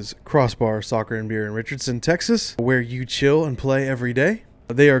 That is Crossbar Soccer and Beer in Richardson, Texas, where you chill and play every day.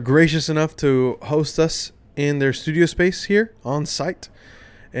 They are gracious enough to host us in their studio space here on site.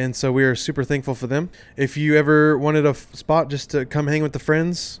 And so we are super thankful for them. If you ever wanted a spot just to come hang with the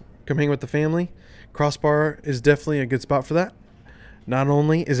friends, come hang with the family, Crossbar is definitely a good spot for that. Not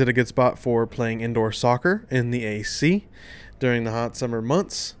only is it a good spot for playing indoor soccer in the AC during the hot summer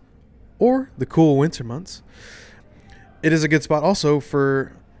months or the cool winter months, it is a good spot also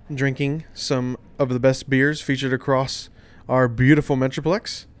for drinking some of the best beers featured across our beautiful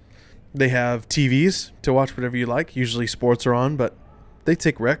Metroplex. They have TVs to watch whatever you like. Usually sports are on, but they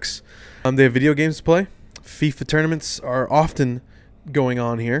take recs. They have video games to play. FIFA tournaments are often going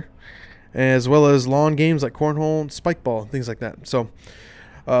on here, as well as lawn games like cornhole and spikeball and things like that. So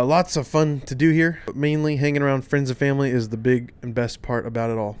lots of fun to do here. But mainly hanging around friends and family is the big and best part about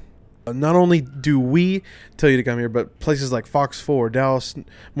it all. Not only do we tell you to come here, but places like Fox 4, Dallas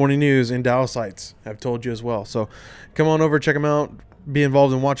Morning News, and Dallas Lights have told you as well. So come on over, check them out, be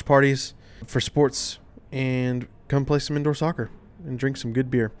involved in watch parties for sports, and come play some indoor soccer and drink some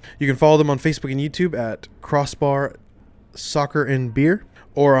good beer. You can follow them on Facebook and YouTube at Crossbar Soccer and Beer,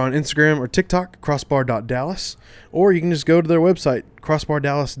 or on Instagram or TikTok, crossbar.dallas, or you can just go to their website,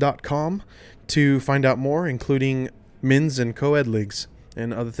 crossbardallas.com, to find out more, including men's and co-ed leagues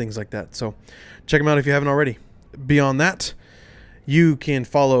and other things like that. So check them out if you haven't already. Beyond that, you can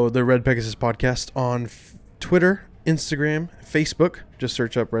follow the Red Pegasus Podcast on Twitter, Instagram, Facebook. Just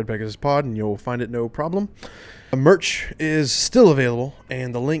search up Red Pegasus Pod and you'll find it no problem. Merch is still available,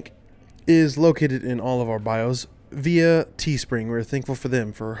 and the link is located in all of our bios via Teespring. We're thankful for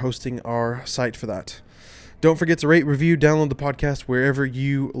them for hosting our site for that. Don't forget to rate, review, download the podcast wherever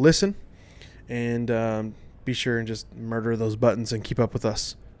you listen, and be sure and just murder those buttons and keep up with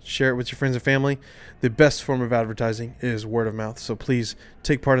us. Share it with your friends and family. The best form of advertising is word of mouth, so please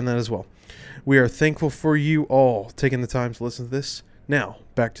take part in that as well. We are thankful for you all taking the time to listen to this. Now,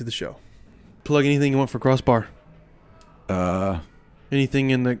 back to the show. Plug anything you want for Crossbar.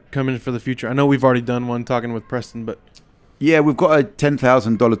 Anything in the coming for the future? I know we've already done one talking with Preston, but yeah, we've got a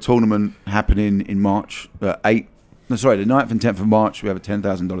 $10,000 tournament happening in March. The 9th and 10th of March, we have a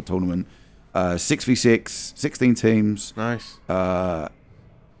 $10,000 tournament. 6v6, 16 teams. Nice.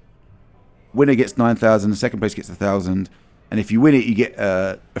 Winner gets 9,000. The second place gets 1,000. And if you win it, you get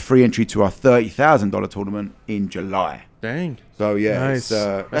a free entry to our $30,000 tournament in July. Dang. So yeah, nice.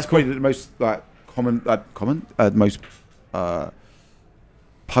 That's probably the most most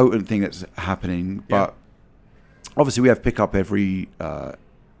potent thing that's happening. But obviously, we have pickup every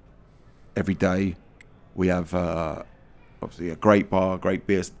day. We have obviously a great bar, great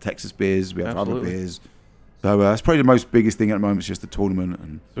beers, Texas beers. We have other beers. So that's probably the most biggest thing at the moment. It's just the tournament,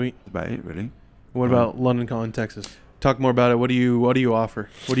 and sweet. That's about it, really. What about London Calling, Texas? Talk more about it. What do you offer?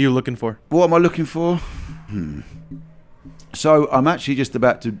 What are you looking for? What am I looking for? So I'm actually just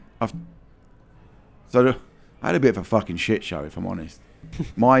about to. I had a bit of a fucking shit show, if I'm honest.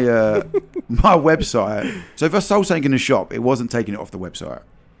 My my website. So if I sold something in the shop, it wasn't taking it off the website.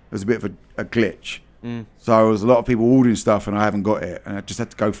 It was a bit of a glitch. So there was a lot of people ordering stuff, and I haven't got it, and I just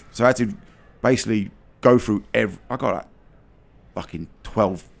had to go. So I had to basically go through I got like fucking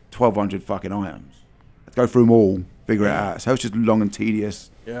 1,200 fucking items. I had to go through them all, figure it out. So it was just long and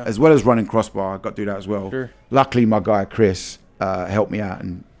tedious. Yeah. As well as running Crossbar, I got to do that as well. Sure. Luckily, my guy Chris helped me out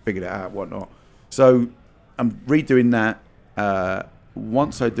and figured it out, whatnot. So I'm redoing that.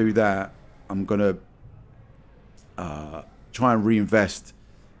 Once I do that, I'm gonna try and reinvest.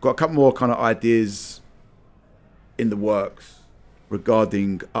 Got a couple more kind of ideas in the works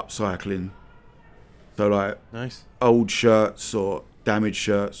regarding upcycling. So like nice old shirts or damaged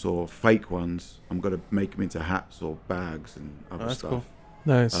shirts or fake ones, I'm gonna make them into hats or bags and other that's stuff. Cool.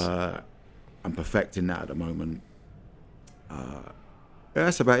 Nice. I'm perfecting that at the moment.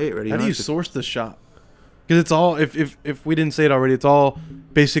 That's about it, really. How do you source the shop? Because it's all, if we didn't say it already, it's all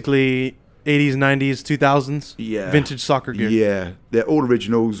basically 80s, 90s, 2000s vintage soccer gear. Yeah, they're all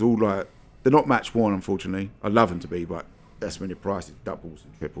originals, all like, they're not match worn, unfortunately. I'd love them to be, but that's when the price is doubles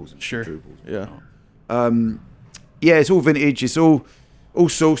and triples and quadruples. Yeah. Yeah, it's all vintage. It's all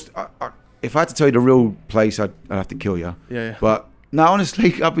sourced. If I had to tell you the real place, I'd have to kill you. Yeah. But no,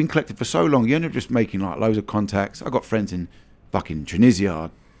 honestly, I've been collecting for so long. You end up just making like loads of contacts. I've got friends in fucking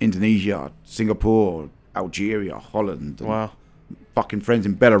Tunisia, Indonesia, Singapore, Algeria, Holland. Wow. Fucking friends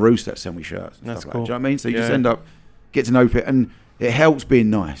in Belarus that send me shirts. And That's stuff cool. Like that. Do you know what I mean? So you just end up get to know people, and it helps being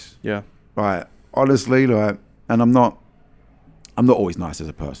nice. Yeah. Right. Honestly, like, and I'm not always nice as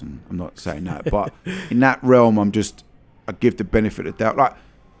a person. I'm not saying that, but in that realm, I give the benefit of the doubt. Like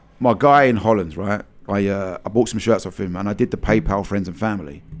my guy in Holland, right? I bought some shirts off him, and I did the PayPal friends and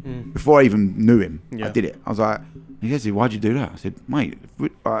family before I even knew him. Yeah. I did it. I was like, he said, "Why'd you do that?" I said, "Mate, if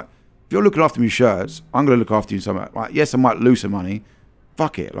you're looking after me shirts, I'm gonna look after you in some. Like, yes, I might lose some money.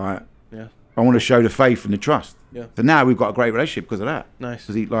 Fuck it. Like, I want to show the faith and the trust. Yeah. So now we've got a great relationship because of that. Nice.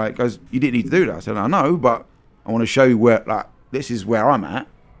 Because he like goes, you didn't need to do that. I said, I know, but I want to show you where like this is where I'm at.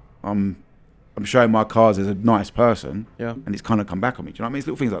 I'm showing my cards as a nice person, and it's kind of come back on me. Do you know what I mean? It's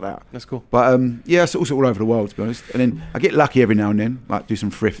little things like that. That's cool. But yeah, it's also all over the world, to be honest. And then I get lucky every now and then, like do some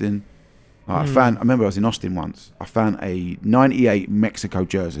thrifting. I remember I was in Austin once. I found a '98 Mexico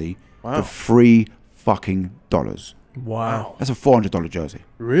jersey for $3 fucking. Wow. That's a $400 jersey.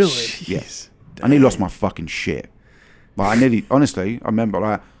 Really? Yes. I nearly lost my fucking shit. Like honestly, I remember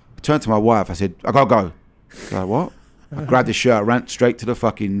like I turned to my wife. I said, "I gotta go." She's like, "What?" I grabbed the shirt, ran straight to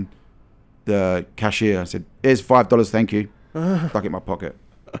the cashier. I said, "Here's $5, thank you." Stuck it in my pocket.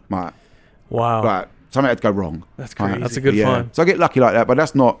 Like, wow. Like something had to go wrong. That's crazy. That's a good find. So I get lucky like that, but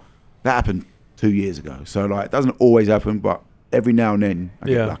that happened 2 years ago. So like it doesn't always happen, but every now and then I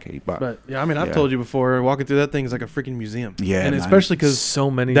get lucky. But yeah, I mean, I've told you before, walking through that thing is like a freaking museum. Yeah, and man. especially because so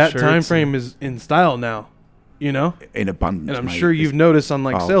many that shirts time frame is in style now, you know, in abundance. and I'm mate. sure you've noticed on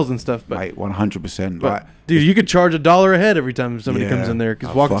like sales and stuff. But mate, 100%. but Like, dude, you could charge $1 a head every time somebody comes in there, because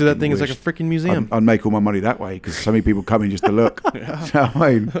I walking through that fucking thing is like a wish freaking museum. I'd make all my money that way because so many people come in just to look. Do you know what I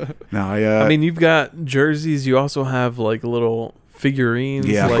mean? No, I mean, you've got jerseys. You also have like little figurines.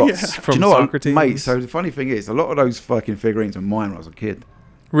 yeah, I've like got, from do you know soccer what, teams. mate? So the funny thing is, a lot of those fucking figurines are mine when I was a kid.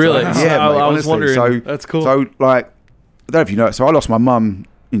 Really? So, So yeah, I mate, was honestly. wondering. So That's cool. So like, I don't know if you know. So I lost my mum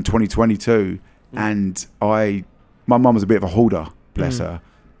in 2022, and my mum was a bit of a hoarder, bless her.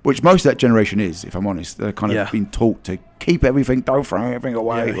 Which most of that generation is, if I'm honest. They're kind of been taught to keep everything, don't throw everything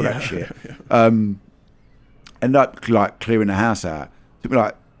away, all that shit. And that, like, clearing the house out took me,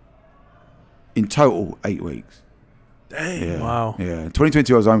 like, in total, 8 weeks. Dang. Yeah. Wow. Yeah. In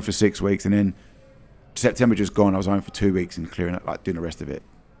 2022, I was home for 6 weeks, and then September just gone, I was home for 2 weeks and clearing it, like, doing the rest of it.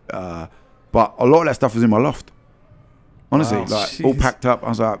 But a lot of that stuff was in my loft. Honestly, all packed up. I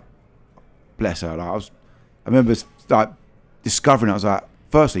was like, bless her. Like, I remember, like, discovering it. I was like,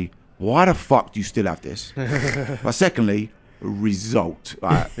 firstly, why the fuck do you still have this? But secondly, result.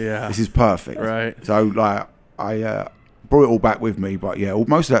 Like, this is perfect. Right. So, like, I brought it all back with me. But yeah,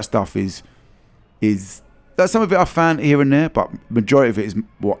 most of that stuff is that some of it I found here and there, but majority of it is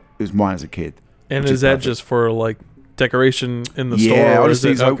what is mine as a kid. And is that just for like decoration in the store? Yeah, Or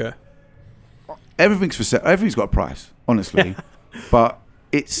honestly, is it, okay. Everything's for sale. Everything's got a price, honestly. But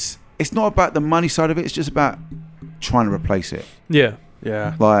it's not about the money side of it. It's just about trying to replace it. Yeah.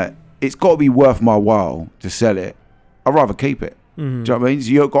 Yeah. Like, it's got to be worth my while to sell it. I'd rather keep it. Do you know what I mean? So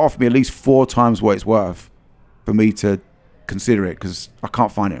you've got to offer me at least 4 times what it's worth for me to consider it, because I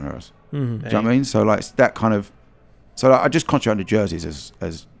can't find it anywhere else. Do you know what I mean? So like, it's that kind of. So like, I just concentrate on the jerseys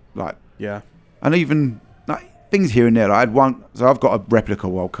as like. Yeah. And even like things here and there. Like, I had one. So I've got a replica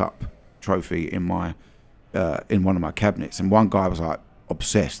World Cup trophy in my in one of my cabinets, and one guy was like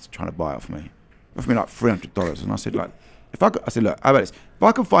obsessed trying to buy it for me. Offered me like $300, and I said, like, I said, look, how about this? If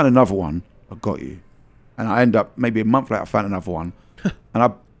I can find another one, I got you. And I end up, maybe a month later, I found another one,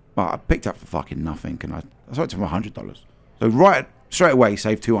 and I picked up for fucking nothing, and I sold it for $100. So straight away,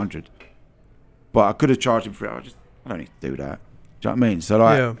 saved $200. But I could have charged him for it. I don't need to do that. Do you know what I mean? So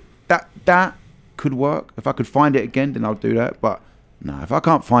like that could work. If I could find it again, then I'll do that. But no, if I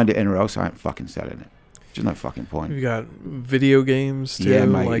can't find it anywhere else, I ain't fucking selling it. There's no fucking point. You got video games too, yeah,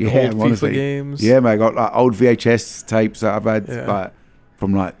 mate. like Yeah, old honestly. FIFA games. Yeah, mate. I got like old VHS tapes that I've had like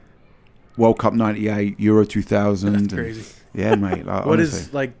from like World Cup '98, Euro 2000. That's crazy. Yeah, mate. Like, What honestly.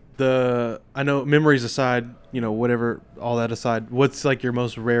 is like I know memories aside, you know, whatever, all that aside, what's like your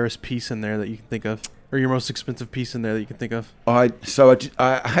most rarest piece in there that you can think of? Or your most expensive piece in there that you can think of? I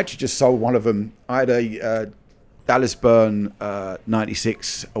actually just sold one of them. I had a Dallas Burn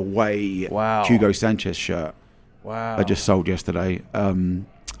 96 away Hugo Sanchez shirt. Wow. I just sold yesterday.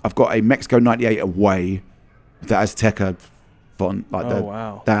 I've got a Mexico 98 away that Azteca font.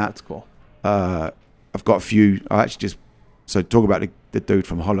 Like That's cool. I've got a few. I actually just, so talk about the dude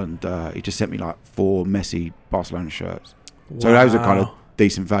from Holland. He just sent me like 4 Messi Barcelona shirts. So those are kind of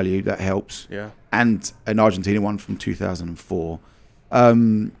decent value. That helps. Yeah. And an Argentina one from 2004.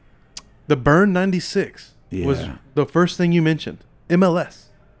 The Burn 96 was the first thing you mentioned. MLS.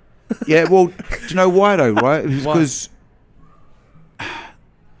 Yeah, well, do you know why though, right? It was because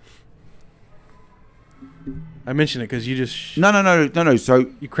I mentioned it because you just no.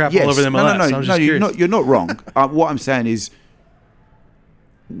 So you crap all over the MLS. So I was just curious. You're not wrong. What I'm saying is,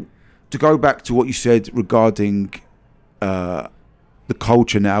 to go back to what you said regarding the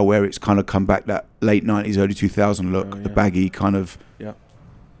culture now, where it's kind of come back, that late 90s, early 2000 look, the baggy kind of,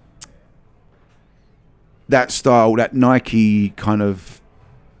 that style, that Nike kind of,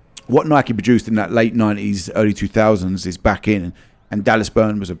 what Nike produced in that late 90s, early 2000s is back in, and Dallas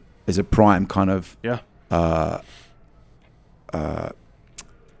Burn is a prime kind of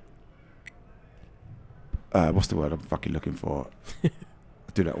what's the word I'm fucking looking for? I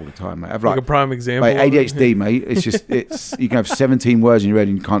do that all the time, mate. I've Like a prime example. Like ADHD, mate. It's just you can have 17 words in your head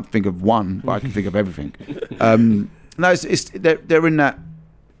and you can't think of one, but I can think of everything. No, it's they're in that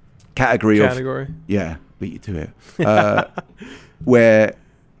category. Yeah, beat you to it. Where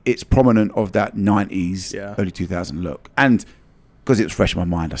it's prominent of that 90s, early 2000 look, and because it's fresh in my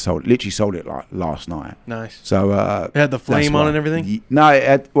mind, I literally sold it like last night. Nice. So it had the flame on and everything. No, it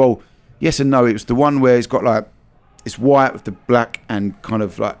had, well, yes and no. It was the one where it's got like it's white with the black and kind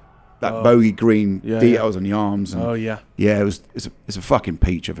of like that bogey green details on the arms. And yeah, it's a fucking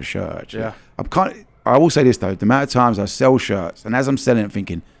peach of a shirt. Actually. Yeah, I will say this though: the amount of times I sell shirts, and as I'm selling it,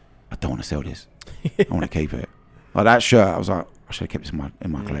 thinking, I don't want to sell this. I want to keep it. Like that shirt, I was like, I should have kept this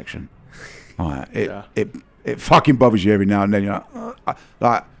in my collection. Like it fucking bothers you every now and then. You're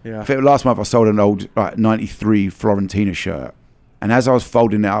like, I think last month I sold an old like '93 Florentina shirt, and as I was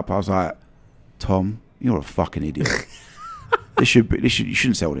folding it up, I was like, Tom, you're a fucking idiot. You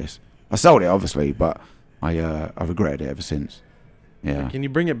shouldn't sell this. I sold it obviously, but I regretted it ever since. Yeah. Can you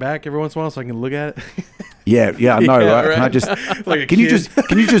bring it back every once in a while so I can look at it? Yeah, I know, right? Can I just can you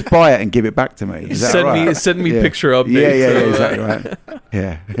just buy it and give it back to me? Is that right? Send me picture updates. Yeah, exactly right.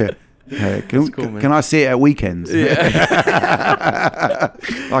 Yeah. Can I see it at weekends? Yeah.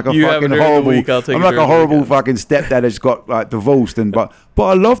 Like a fucking horrible. I'm like a horrible fucking stepdad that's got like divorced but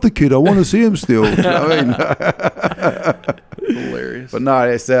I love the kid. I want to see him still. Do you know what I mean? Hilarious. But no,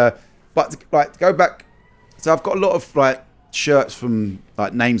 it's but like to go back. So I've got a lot of like shirts from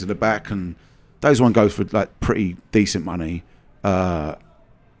like names at the back, and those one goes for like pretty decent money. But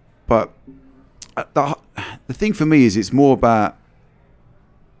the thing for me is it's more about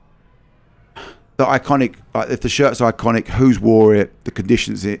the iconic. Like if the shirt's iconic, who's wore it, the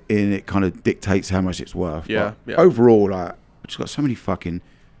conditions in it kind of dictates how much it's worth. Yeah. Overall, like I've just got so many fucking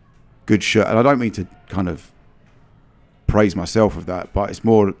good shirts, and I don't mean to kind of praise myself with that, but it's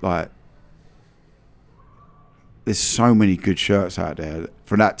more like there's so many good shirts out there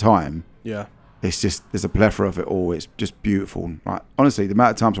from that time. Yeah. It's just there's a plethora of it all. It's just beautiful. Like honestly, the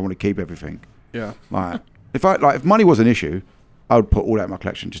amount of times I want to keep everything. Yeah. Like if money was an issue, I would put all that in my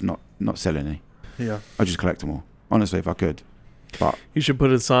collection, just not sell any. Yeah. I'd just collect them all. Honestly, if I could. But you should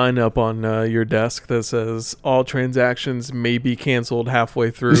put a sign up on your desk that says all transactions may be canceled halfway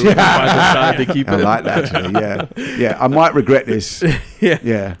through. And find the time to keep it. I like that actually. Yeah. I might regret this.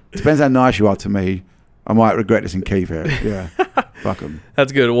 Yeah. Depends how nice you are to me. I might regret this and keep it. Yeah. Fuck them.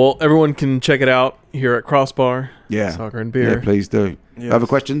 That's good. Well, everyone can check it out here at Crossbar. Yeah. Soccer and Beer. Yeah, please do. Yes. Other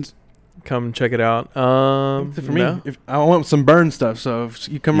questions? Come check it out. For me, if I want some burn stuff, so if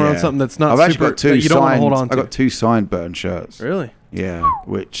you come around something that's not I've super, got two you don't want to hold on to. I got 2 signed burn shirts. Really? Yeah,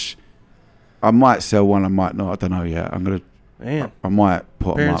 which I might sell one, I might not. I don't know yet. I might put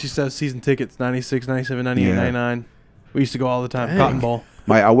them up. Parents used to have season tickets, 96, 97, 98, 99. We used to go all the time. Dang. Cotton Bowl.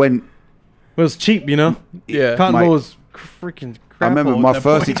 Mate, I went. It was cheap, you know. Yeah, Cotton Bowl was freaking crap. I remember my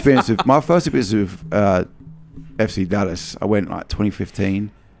first experience with FC Dallas. I went like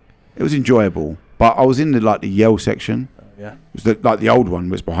 2015. It was enjoyable, but I was in the Yale section. Yeah. It was the old one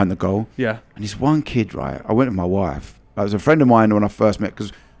was behind the goal. Yeah. And this one kid, right? I went with my wife. It was a friend of mine when I first met,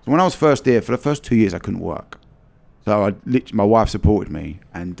 because when I was first there, for the first 2 years, I couldn't work. So my wife supported me,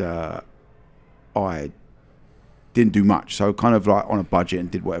 and I didn't do much. So kind of like on a budget and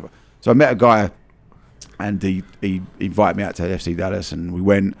did whatever. So I met a guy, and he invited me out to FC Dallas, and we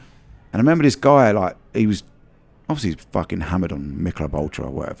went. And I remember this guy, like, he was obviously fucking hammered on Michelob Ultra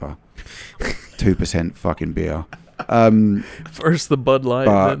or whatever, 2% fucking beer. First the Bud Light,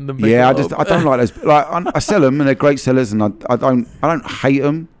 then the Michelob. I don't like those. Like I sell them, and they're great sellers, and I don't hate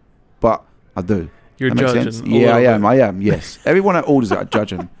them, but I do. You're that makes judging. Sense? Yeah, I am. Yes, everyone that orders it, I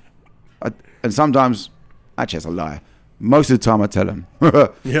judge them, and sometimes, actually, that's a lie. Most of the time, I tell them. I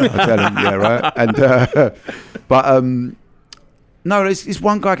tell them, yeah, right. And but no, this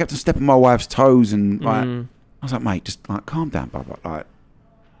one guy kept on stepping on my wife's toes, and like I was like, mate, just like calm down, brother. Like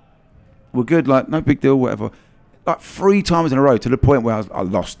we're good, like no big deal, whatever. Like 3 times in a row, to the point where I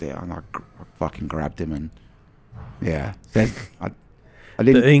lost it, and I fucking grabbed him, and then I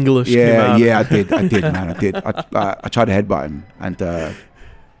didn't. The English. Yeah, I did, man, I did. I tried to headbutt him, and then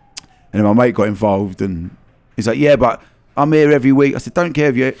my mate got involved, and he's like, yeah, but I'm here every week. I said, don't care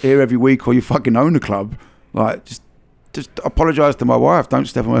if you're here every week or you fucking own the club. Like, just apologise to my wife. Don't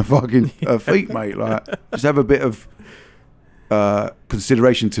step on her fucking feet, mate. Like, just have a bit of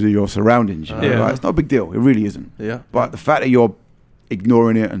consideration to your surroundings. You know? Yeah. Like, it's not a big deal. It really isn't. Yeah. But the fact that you're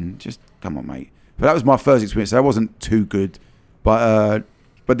ignoring it and just come on, mate. But that was my first experience. That wasn't too good. But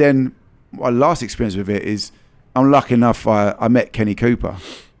then my last experience with it is I'm lucky enough. I met Kenny Cooper,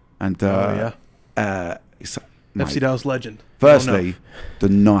 and It's, FC mate, Dallas legend. firstly, the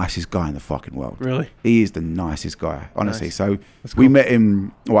nicest guy in the fucking world. Really? He is the nicest guy, honestly. Nice. So That's we cool. met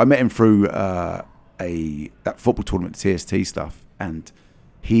him. Well, I met him through that football tournament, TST stuff, and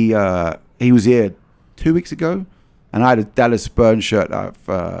he was here 2 weeks ago, and I had a Dallas Burn shirt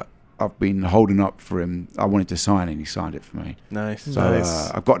that I've been holding up for him. I wanted to sign it, and he signed it for me. Nice. So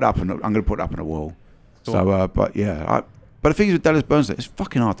Nice. I've got that up, and I'm going to put it up on the wall. Cool. So, but yeah, but the thing is with Dallas Burn, it's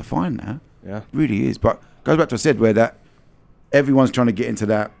fucking hard to find now. Yeah. It really is. But goes back to what I said, where that everyone's trying to get into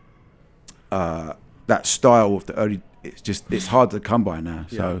that style of the early. It's hard to come by now.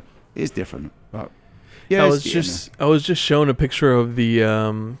 So it's different. But yeah, I was just shown a picture of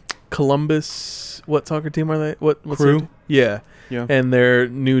the Columbus. What soccer team are they? What's Crew? their- Yeah. Yeah. And their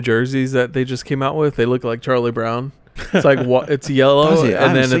new jerseys that they just came out with, they look like Charlie Brown. It's like it's yellow, Does it? I and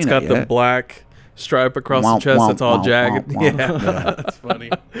haven't then it's seen got it the yet. black stripe across Womp, the chest. womp, That's all womp, jagged. womp, womp. Yeah. That's funny.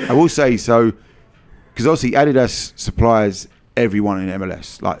 I will say so, because obviously Adidas supplies everyone in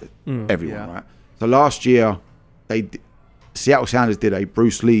MLS, like everyone, Yeah. right? So last year, Seattle Sounders did a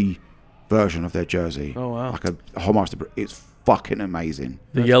Bruce Lee version of their jersey. Oh, wow. Like a homage to It's fucking amazing.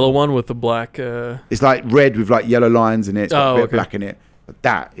 The yellow one with the black. It's like red with like yellow lines in it. It's got a bit of okay. black in it. But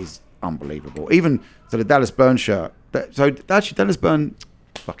that is unbelievable. Even so, the Dallas Burn shirt. So actually, Dallas Burn,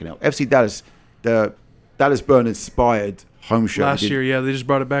 fucking hell, FC Dallas, the Dallas Burn inspired home shirt. Last year, yeah, they just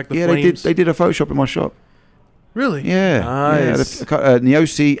brought it back. The yeah, Flames. they did a Photoshop in my shop. Really? Yeah, Nice. yeah.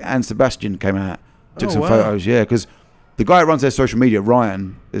 Niosi and Sebastian came out, took Oh, some wow. photos. Yeah, because the guy that runs their social media,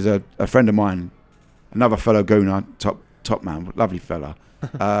 Ryan, is a friend of mine, another fellow Gooner, top man, lovely fella.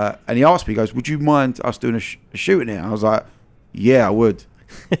 And he asked me, he goes, "Would you mind us doing a shoot in here?" I was like, "Yeah, I would."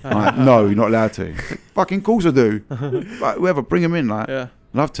 I'm like, "No, you're not allowed to." Like, fucking course I do. Like, whoever, bring him in. Like, Yeah.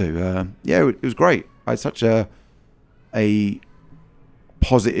 love to. Yeah, it was great. I had such a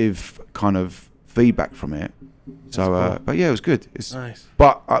positive kind of feedback from it. So, cool. but yeah, it was good. Nice.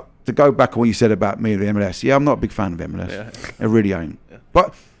 But to go back on what you said about me and the MLS, yeah, I'm not a big fan of MLS. Yeah. I really ain't. Yeah.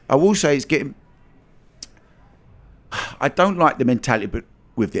 But I will say it's getting. I don't like the mentality, but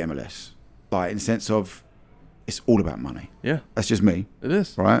with the MLS, like in the sense of, it's all about money. Yeah. That's just me, It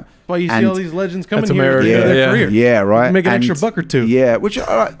is. right? That's why you see And- all these legends coming That's here at the America. end of their Yeah. career. Yeah, right. Make an And- extra buck or two. Yeah, which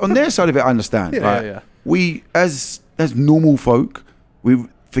on their side of it, I understand. Yeah, Like, yeah. we as normal folk, we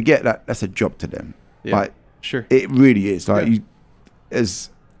forget that that's a job to them. Yeah. Like, Sure. it really is. Like Yeah. you,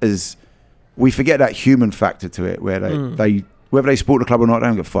 as we forget that human factor to it, where they whether they support the club or not, they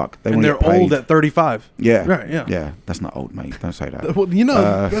don't give a fuck. They And want to they're get paid. old at 35. Yeah, Right, yeah. yeah. That's not old, mate. Don't say that. Well, you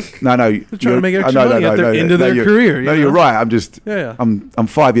know, that's, No, trying to make extra money at their end of their you're- career, No, you you're know? right. I'm just, yeah. I'm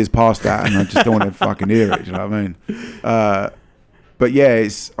 5 years past that, and I just don't want to fucking hear it. You know what I mean? But yeah,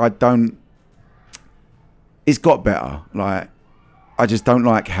 it's got better. Like, I just don't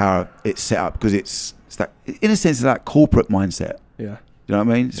like how it's set up, because it's that, in a sense, it's that corporate mindset. Yeah. You know what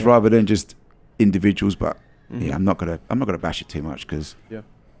I mean? It's rather than just individuals. But yeah, I'm not gonna bash it too much, because Yeah.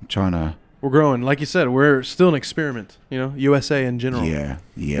 I'm trying to. We're growing. Like you said, we're still an experiment, you know, USA in general. Yeah,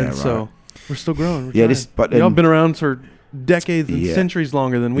 And right. so we're still growing. We're Yeah, trying. but y'all then- been around for decades and Yeah. centuries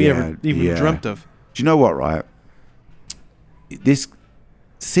longer than we ever even Yeah. dreamt of. Do you know what? Right.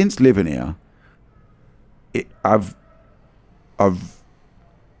 Since living here,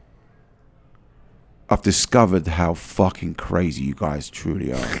 I've discovered how fucking crazy you guys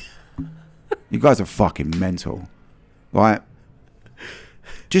truly are. You guys are fucking mental. Like,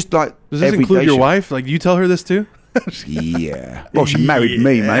 just like Does this every include day your she- wife? Like, you tell her this too? Yeah. Well, she married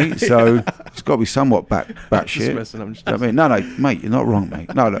me, mate. So it's got to be somewhat back Just shit. messing. I'm just I mean, no, mate, you're not wrong,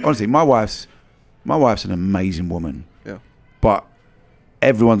 mate. No, look, honestly, my wife's an amazing woman. Yeah. But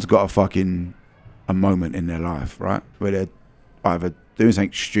everyone's got a moment in their life, right, where they're either doing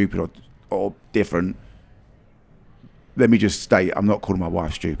something stupid or different. Let me just state, I'm not calling my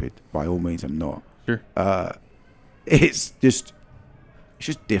wife stupid. By all means, I'm not. Sure. It's just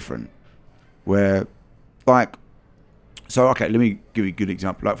different. Where, like, so okay, let me give you a good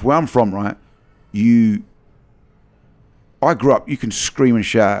example. Like, where I'm from, right? I grew up. You can scream and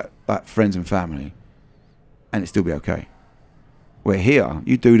shout at, like, friends and family, and it still be okay. Where here,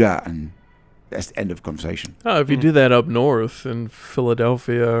 you do that, and that's the end of conversation. Oh, if you do that up north in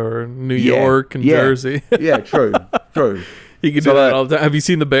Philadelphia or New Yeah. York and Yeah. Jersey, Yeah, true. you can So, do that like- all the time. Have you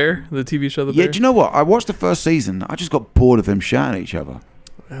seen The Bear, the TV show The Yeah, Bear? do you know what? I watched the first season. I just got bored of them shouting at each other.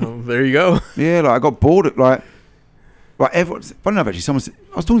 Oh, there you go. Yeah, like I got bored of like everyone. Funny enough, actually, I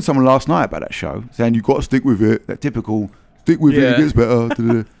was talking to someone last night about that show, saying you got to stick with it. That typical stick with it, Yeah. it gets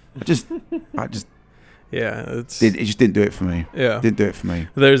better. I just, Yeah, It just didn't do it for me. yeah. Didn't do it for me.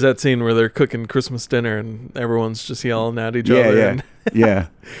 There's that scene where they're cooking Christmas dinner and everyone's just yelling at each other. Yeah, and- yeah.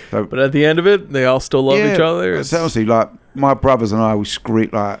 So, but at the end of it, they all still love each other. It's- Honestly, like my brothers and I, we scream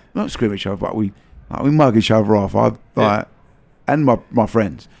not scream at each other, but we mug each other off. And my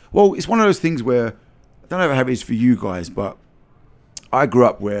friends. Well, it's one of those things where I don't know how it is for you guys, but I grew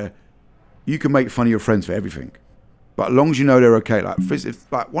up where you can make fun of your friends for everything, but as long as you know they're okay. Like,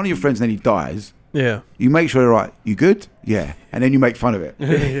 if like one of your friends then he dies, yeah. you make sure they're right. You good? Yeah, and then you make fun of it.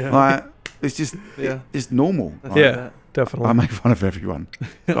 Yeah. Like it's just Yeah. it's normal. Like, Yeah, definitely. I make fun of everyone.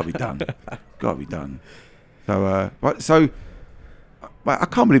 Gotta be done. Gotta be done. So, I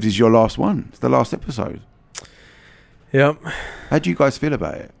can't believe this is your last one. It's the last episode. Yep. How do you guys feel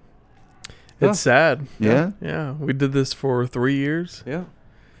about it? It's sad. Yeah? Yeah. We did this for 3 years. Yeah.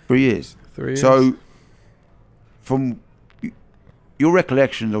 3 years. 3 years. So, from your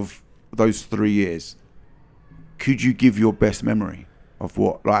recollection of those 3 years, could you give your best memory of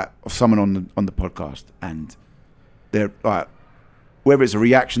of someone on the podcast and their whether it's a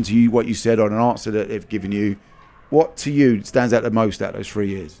reaction to you, what you said, or an answer that they've given you, what to you stands out the most out of those 3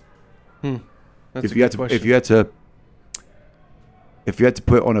 years? That's If a you had good to, question. if you had to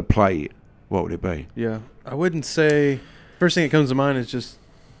put it on a plate, what would it be? Yeah. I wouldn't say. First thing that comes to mind is just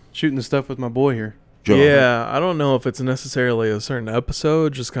shooting the stuff with my boy here. Sure. Yeah, I don't know if it's necessarily a certain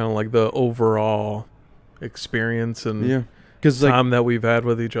episode, just kind of like the overall experience and Yeah. Because like time that we've had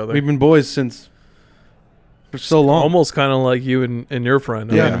with each other. we've been boys since for so long. Almost kind of like you and your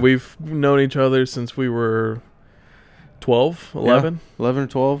friend. I Yeah. mean, we've known each other since we were 12, 11, 11 or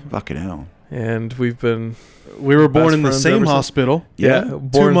 12. Fucking hell. and we've been, We were born Best in the friends same ever since. hospital. yeah, 2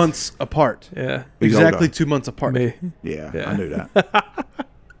 born, months apart. Yeah. He's Exactly older. 2 months apart. Me. Yeah, Yeah. I knew that.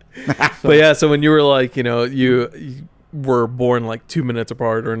 But yeah, so when you were like, you were born like 2 minutes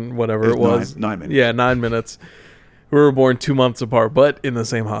apart or whatever it was. 9 minutes. Yeah, 9 minutes. We were born 2 months apart, but in the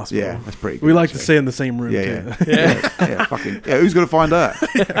same hospital. Yeah, that's pretty good. We like to actually. stay in the same room, Yeah, too. yeah. Yeah. Yeah, fucking. Yeah, who's gonna find that?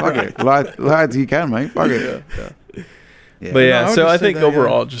 Fuck it. Lie as you can, mate. Fuck it. Yeah. But yeah, I would so just I say think that, yeah.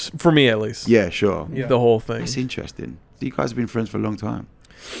 overall, just for me at least, Yeah, sure. Yeah. the whole thing. It's interesting. So you guys have been friends for a long time.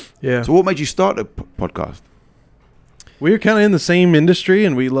 Yeah. So what made you start the podcast? We're kind of in the same industry,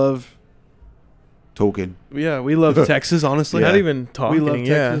 and we love Talking. Texas, honestly. Not Yeah. even talking. We love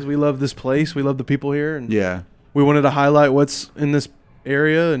yeah. Texas. We love this place. We love the people here. And Yeah. we wanted to highlight what's in this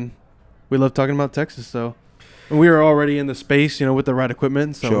area, and we love talking about Texas. So, and we were already in the space, with the right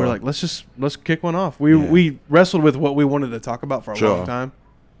equipment. So Sure. we're like, let's kick one off. We wrestled with what we wanted to talk about for a Sure. long time.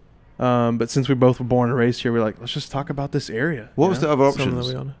 But since we both were born and raised here, we're like, let's just talk about this area. What was the other Something that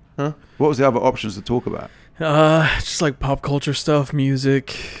options? we own. What was the other options to talk about? Just like pop culture stuff,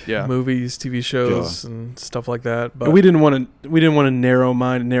 music, Yeah. movies, TV shows, and stuff like that. But But we didn't want to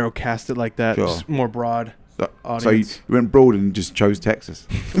narrow cast it like that. Sure. Just more broad. So you Audience. went broad and just chose Texas.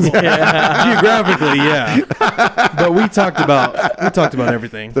 Geographically, yeah. But we talked about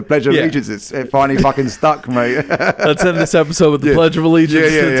everything. The Pledge of Yeah. Allegiance. It finally fucking stuck, mate. let's end this episode with the Yeah. Pledge of Allegiance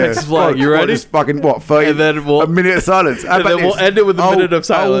to the Texas flag. You What, ready? just fucking 30? And then we'll a minute of silence. How and about then we'll this? end it with a minute of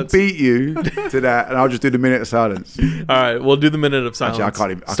silence. I will beat you to that, and I'll just do the minute of silence. All right, we'll do the minute of silence. Actually, I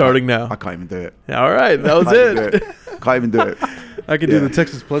can't even. starting I now. can't even do it. All right, that was Can't even do it. Can't even do it. I could Yeah. do the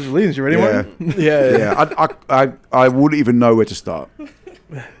Texas Pledge of Allegiance. You ready, Yeah. Martin? Yeah. Yeah, I wouldn't even know where to start.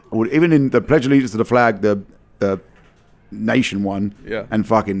 Even in the Pledge of Allegiance to the flag, the nation one, Yeah. and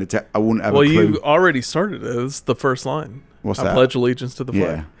fucking I wouldn't have Well, a clue. you already started it. It's the first line. What's I that? pledge allegiance to the flag.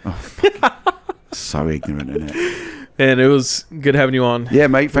 Yeah. Oh, fucking- so ignorant, isn't it? And it was good having you on. Yeah,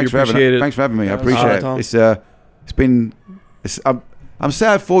 mate. Thanks for having appreciate it. Thanks for having me. I Yeah, it was appreciate fun, it. Tom. It's been. I'm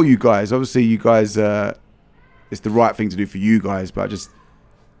sad for you guys. Obviously, you guys. It's the right thing to do for you guys, but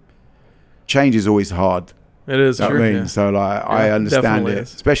change is always hard. It is. You know Sure. what I mean? Yeah. So like, I understand definitely it,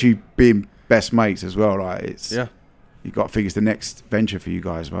 is. especially being best mates as well. Like, it's Yeah. you got to figure it's the next venture for you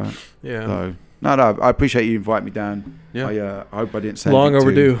guys, right? Yeah. So no, I appreciate you inviting me down. Yeah. I hope I didn't say Long anything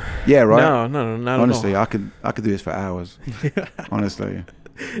overdue. Yeah, right. No, not Honestly, at all. I could do this for hours. Honestly,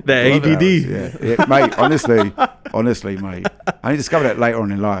 The I love ADD. hours, yeah, mate. Honestly, mate. I only discovered that later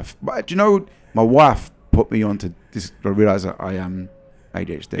on in life. But do you know, my wife put me on to this. I realised that I am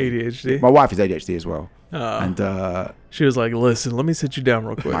ADHD. ADHD. My wife is ADHD as well, And and she was like, "Listen, let me sit you down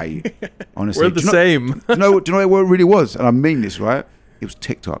real quick. mate, honestly, We're the do you know- same." Do you know what it really was? And I mean this, right? It was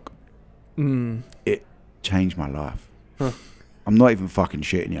TikTok. Mm. It changed my life. Huh. I'm not even fucking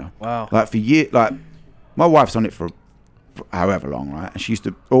shitting you. Wow. Like for years, like my wife's on it for however long, right? And she used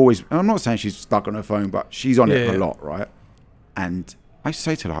to always. And I'm not saying she's stuck on her phone, but she's on it Yeah. a lot, right? And I used to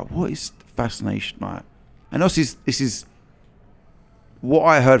say to her, like, "What is the fascination like?" And also, this is what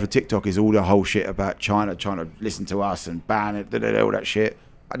I heard for TikTok is all the whole shit about China trying to listen to us and ban it, all that shit.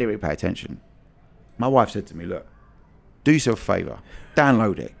 I didn't really pay attention. My wife said to me, look, do yourself a favour.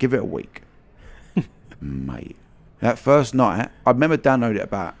 Download it. Give it a week. Mate, that first night, I remember downloading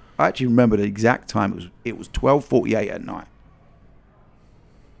it I actually remember the exact time. It was 12:48 at night.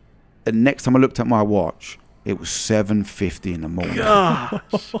 The next time I looked at my watch, it was 7:50 in the morning.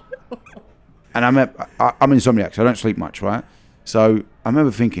 Gosh. And I'm insomniac, so I don't sleep much, right? So I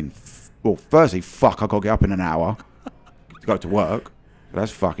remember thinking, well, firstly, fuck, I got to get up in an hour to go to work.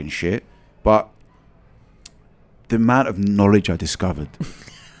 That's fucking shit. But the amount of knowledge I discovered,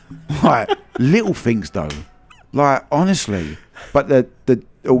 like little things though, like honestly, but the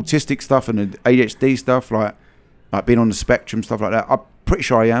autistic stuff and the ADHD stuff, like being on the spectrum, stuff like that, I'm pretty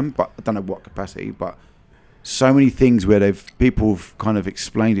sure I am, but I don't know what capacity, but so many things where people have kind of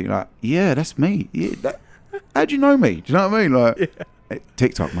explained it, like, yeah, that's me. Yeah, how'd you know me? Do you know what I mean? Like,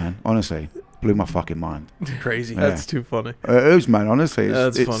 TikTok, man, honestly, blew my fucking mind. Crazy. Yeah. That's too funny. It is, man, honestly.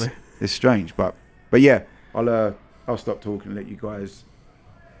 It's Funny. It's strange, but yeah, I'll stop talking and let you guys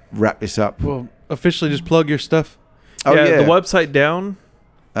wrap this up. Well, officially just plug your stuff. Oh, yeah. The website down?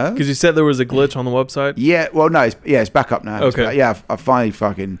 Because you said there was a glitch on the website? Yeah, well, no, it's back up now. Okay. I finally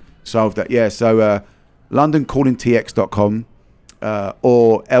fucking solved that. Yeah, so LondonCallingTX.com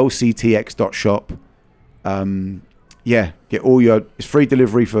or LCTX.shop. Get all it's free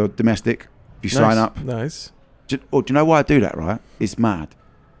delivery for domestic if you sign up. Nice. Do you know why I do that, right? It's mad.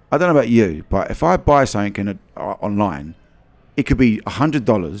 I don't know about you, but if I buy something online, it could be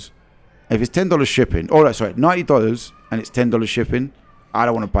 $100. If it's $10 shipping, $90 and it's $10 shipping, I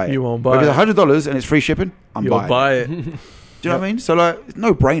don't want to buy it. You won't buy it. it. If it's $100 and it's free shipping, You'll buy it. Do you know what I mean? So like, it's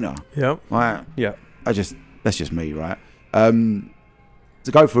no brainer. Yep. Like, Yeah. that's just me, right?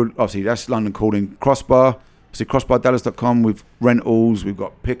 To go for, obviously, that's London Calling. Crossbar, obviously crossbardallas.com with rentals, we've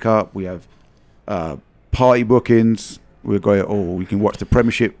got pickup, we have party bookings, we've got it all. We can watch the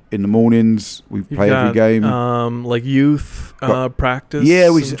Premiership in the mornings, we play every game. Like youth practice. Yeah,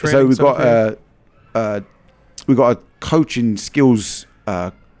 and we've got a coaching skills,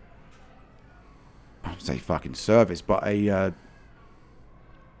 I don't say fucking service, but a,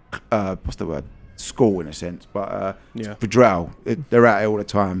 what's the word? School in a sense, but Vidral, they're at it all the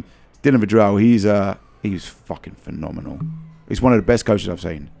time. Dylan Vidral, he's fucking phenomenal. He's one of the best coaches I've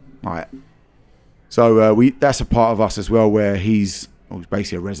seen. Right. So that's a part of us as well, where he's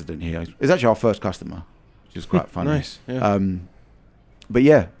basically a resident here. He's actually our first customer, which is quite funny. Nice. Yeah. But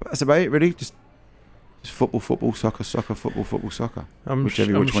yeah, that's about it really. Just football, soccer, football, soccer. I'm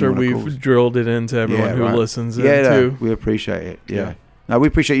sure we've drilled it into everyone who listens. Too. We appreciate it. Yeah. Now we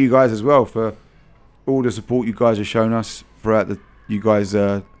appreciate you guys as well for all the support you guys have shown us throughout you guys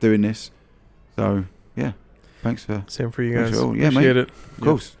doing this. So yeah, thanks for same for you guys. Yeah, appreciate it. Of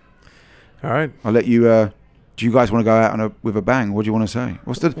course. All right. I'll let you. Do you guys want to go out with a bang? What do you want to say?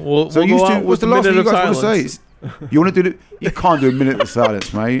 What's the what's the last thing you guys want to say? You want to do you can't do a minute of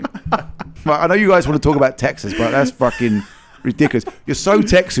silence, mate. I know you guys want to talk about Texas, but that's fucking ridiculous. You're so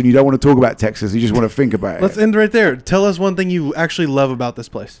Texan, you don't want to talk about Texas. You just want to think about it. Let's end right there. Tell us one thing you actually love about this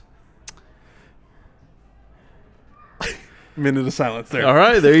place. Minute of silence there. All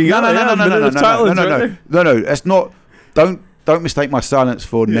right, there you go. No. That's not. Don't mistake my silence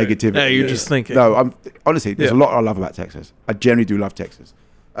for negativity. Yeah, you're just thinking. No, I'm honestly. There's a lot I love about Texas. I genuinely do love Texas.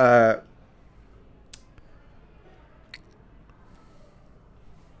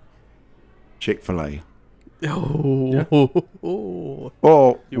 Chick-fil-A. Oh.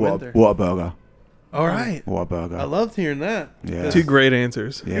 Or Whataburger. All right. Whataburger. I loved hearing that. Yeah. Two great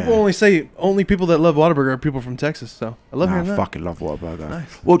answers. Yeah. People only people that love Whataburger are people from Texas. So I love hearing that. I fucking love Whataburger.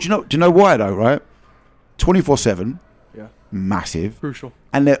 Nice. Well, do you know why though? Right, 24/7. Yeah. Massive. Crucial.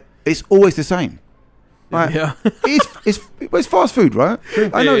 And it's always the same. Right? Yeah. it's fast food, right?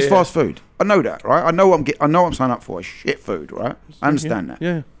 I know it's fast food. I know that, right? I know I'm signing up for a shit food, right? I understand that.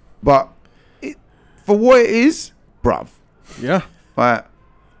 Yeah. But for what it is, bruv. Yeah. Like,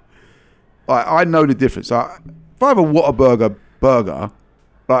 I know the difference. Like, if I have a Whataburger burger,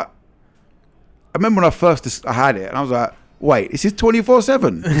 like, I remember when I had it, and I was like, wait, this is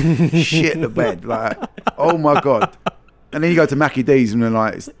 24/7? Shit the bed. Like, oh my God. And then you go to Mackie D's, and they're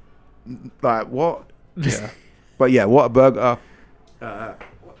like, it's like, what? Yeah. But yeah, Whataburger.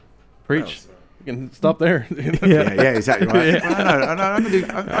 Preach. You can stop there. Yeah, exactly. Right. I know. I'm gonna do.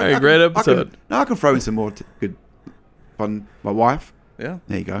 All right, great episode. I can throw in some more good fun. My wife. Yeah.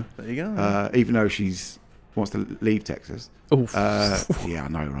 There you go. There you go. Even though wants to leave Texas. Oof. Yeah, I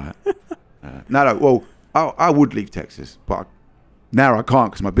know, right? No. Well, I would leave Texas, but now I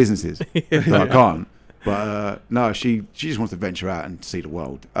can't because my business is. So I can't. But no, she just wants to venture out and see the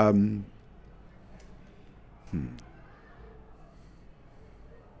world. No,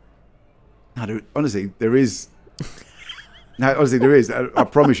 honestly, there is. No, honestly, there is. I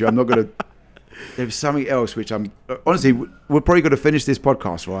promise you, I'm not gonna. There's something else which I'm. Honestly, we're probably gonna finish this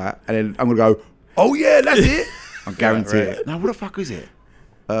podcast, right? And then I'm gonna go. Oh yeah, that's it. I guarantee it. No, what the fuck is it?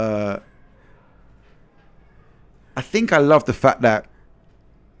 I think I love the fact that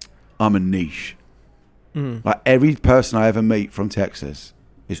I'm a niche. Like every person I ever meet from Texas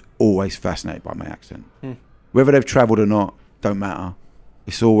is always fascinated by my accent. Whether they've travelled or not, don't matter.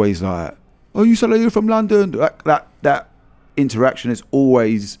 It's always like, oh, you sound like you're from London. That interaction is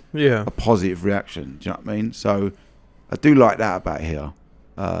always a positive reaction. Do you know what I mean? So I do like that about here.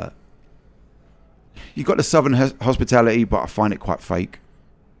 You got the southern hospitality, but I find it quite fake,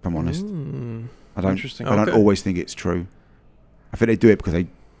 if I'm honest. I don't always think it's true. I think they do it because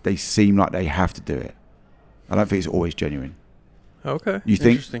they seem like they have to do it. I don't think it's always genuine. Okay. You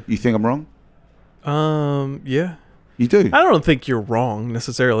think I'm wrong? Yeah. You do? I don't think you're wrong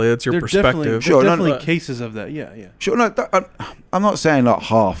necessarily. That's your perspective. There's definitely cases of that. Yeah. Sure. No, I'm not saying like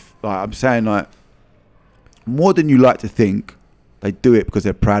half. Like I'm saying like more than you like to think. They do it because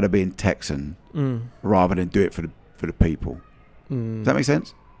they're proud of being Texan, rather than do it for the people. Does that make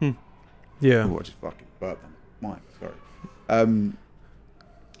sense? Yeah. Oh, I just fucking burped them. Mike, sorry.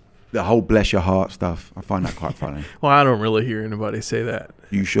 The whole bless your heart stuff, I find that quite funny. Well, I don't really hear anybody say that.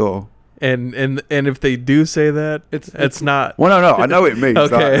 You sure? And if they do say that, it's not. Well, no, I know what it means.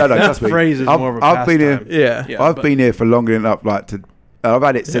 Okay. No, That trust me. phrase is more of a I've been here. pastime. I've been here for long enough, like to. I've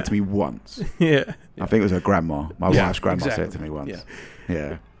had it said to me once. Yeah. I think it was her grandma. My wife's grandma said it to me once.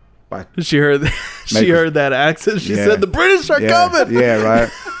 Yeah. She heard that accent. She said, "The British are coming." Yeah, right.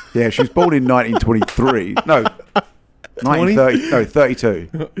 Yeah, she was born in 1923. No, 1930. No, 32.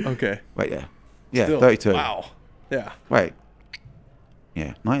 Okay. Wait, yeah, Still, 32. Wow. Yeah. Wait.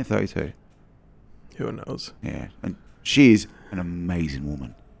 Yeah, 1932. Who knows? Yeah, and she is an amazing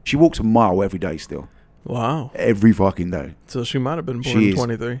woman. She walks a mile every day still. Wow. Every fucking day. So she might have been born in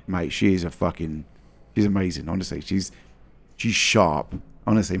 23. Mate, she is she's amazing, honestly. She's sharp.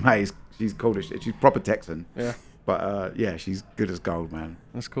 Honestly, mate, she's cool as shit. She's proper Texan. Yeah. But yeah, she's good as gold, man.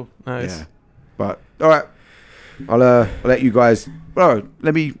 That's cool. Nice. Yeah. But all right. I'll let you guys. Bro,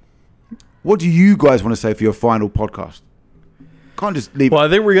 what do you guys want to say for your final podcast? Can't just leave. Well, I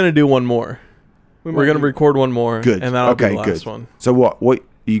think we're gonna do one more. We're gonna record one more. Good. And that'll okay, be the last good. one. So what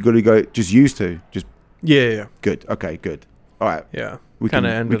you got to go? Just used to just. Yeah. Good. Okay. Good. All right. Yeah. We can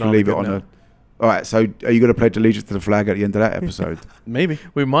leave it on the. All right. So are you going to pledge allegiance to the flag at the end of that episode? Maybe.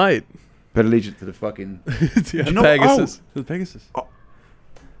 We might. Pledge allegiance to the fucking. Yeah, you know Pegasus. The Pegasus. Do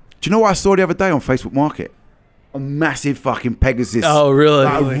you know what I saw the other day on Facebook Market? A massive fucking Pegasus. Oh, really?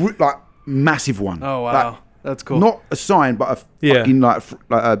 Like massive one. Oh, wow. Like, that's cool. Not a sign, but a fucking like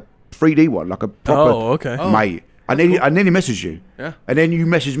a 3D one, like a proper. Oh, okay. Mate, I nearly messaged you. Yeah. And then you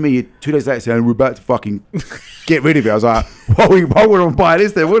messaged me 2 days later saying we're about to fucking get rid of it. I was like, why would I buy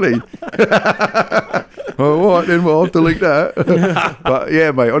this then, would he? All right, then I'll delete that. But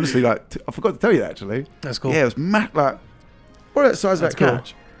yeah, mate, honestly, like I forgot to tell you that actually. That's cool. Yeah, it was like what that size of that cool.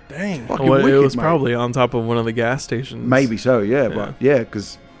 couch? Dang. Fucking Well, wicked, it was mate. probably on top of one of the gas stations. Maybe so, yeah. But yeah,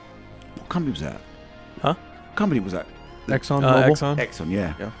 because what company was that? Huh? What company was that? Exxon. Exxon. Exxon,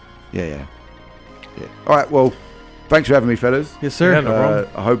 yeah. Yeah. All right, well, thanks for having me, fellas. Yes, sir. Yeah, no problem.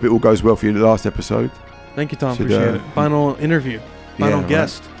 I hope it all goes well for you in the last episode. Thank you, Tom. Should, Appreciate it. Final interview. Final right.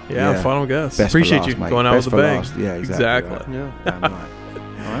 guest. Yeah, Yeah. final guess. Best Appreciate for last, you mate. going out Best with a for bang. last. Yeah, exactly. Exactly. Right. Yeah. Damn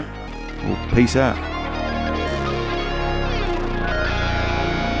right. All right. Well, peace out.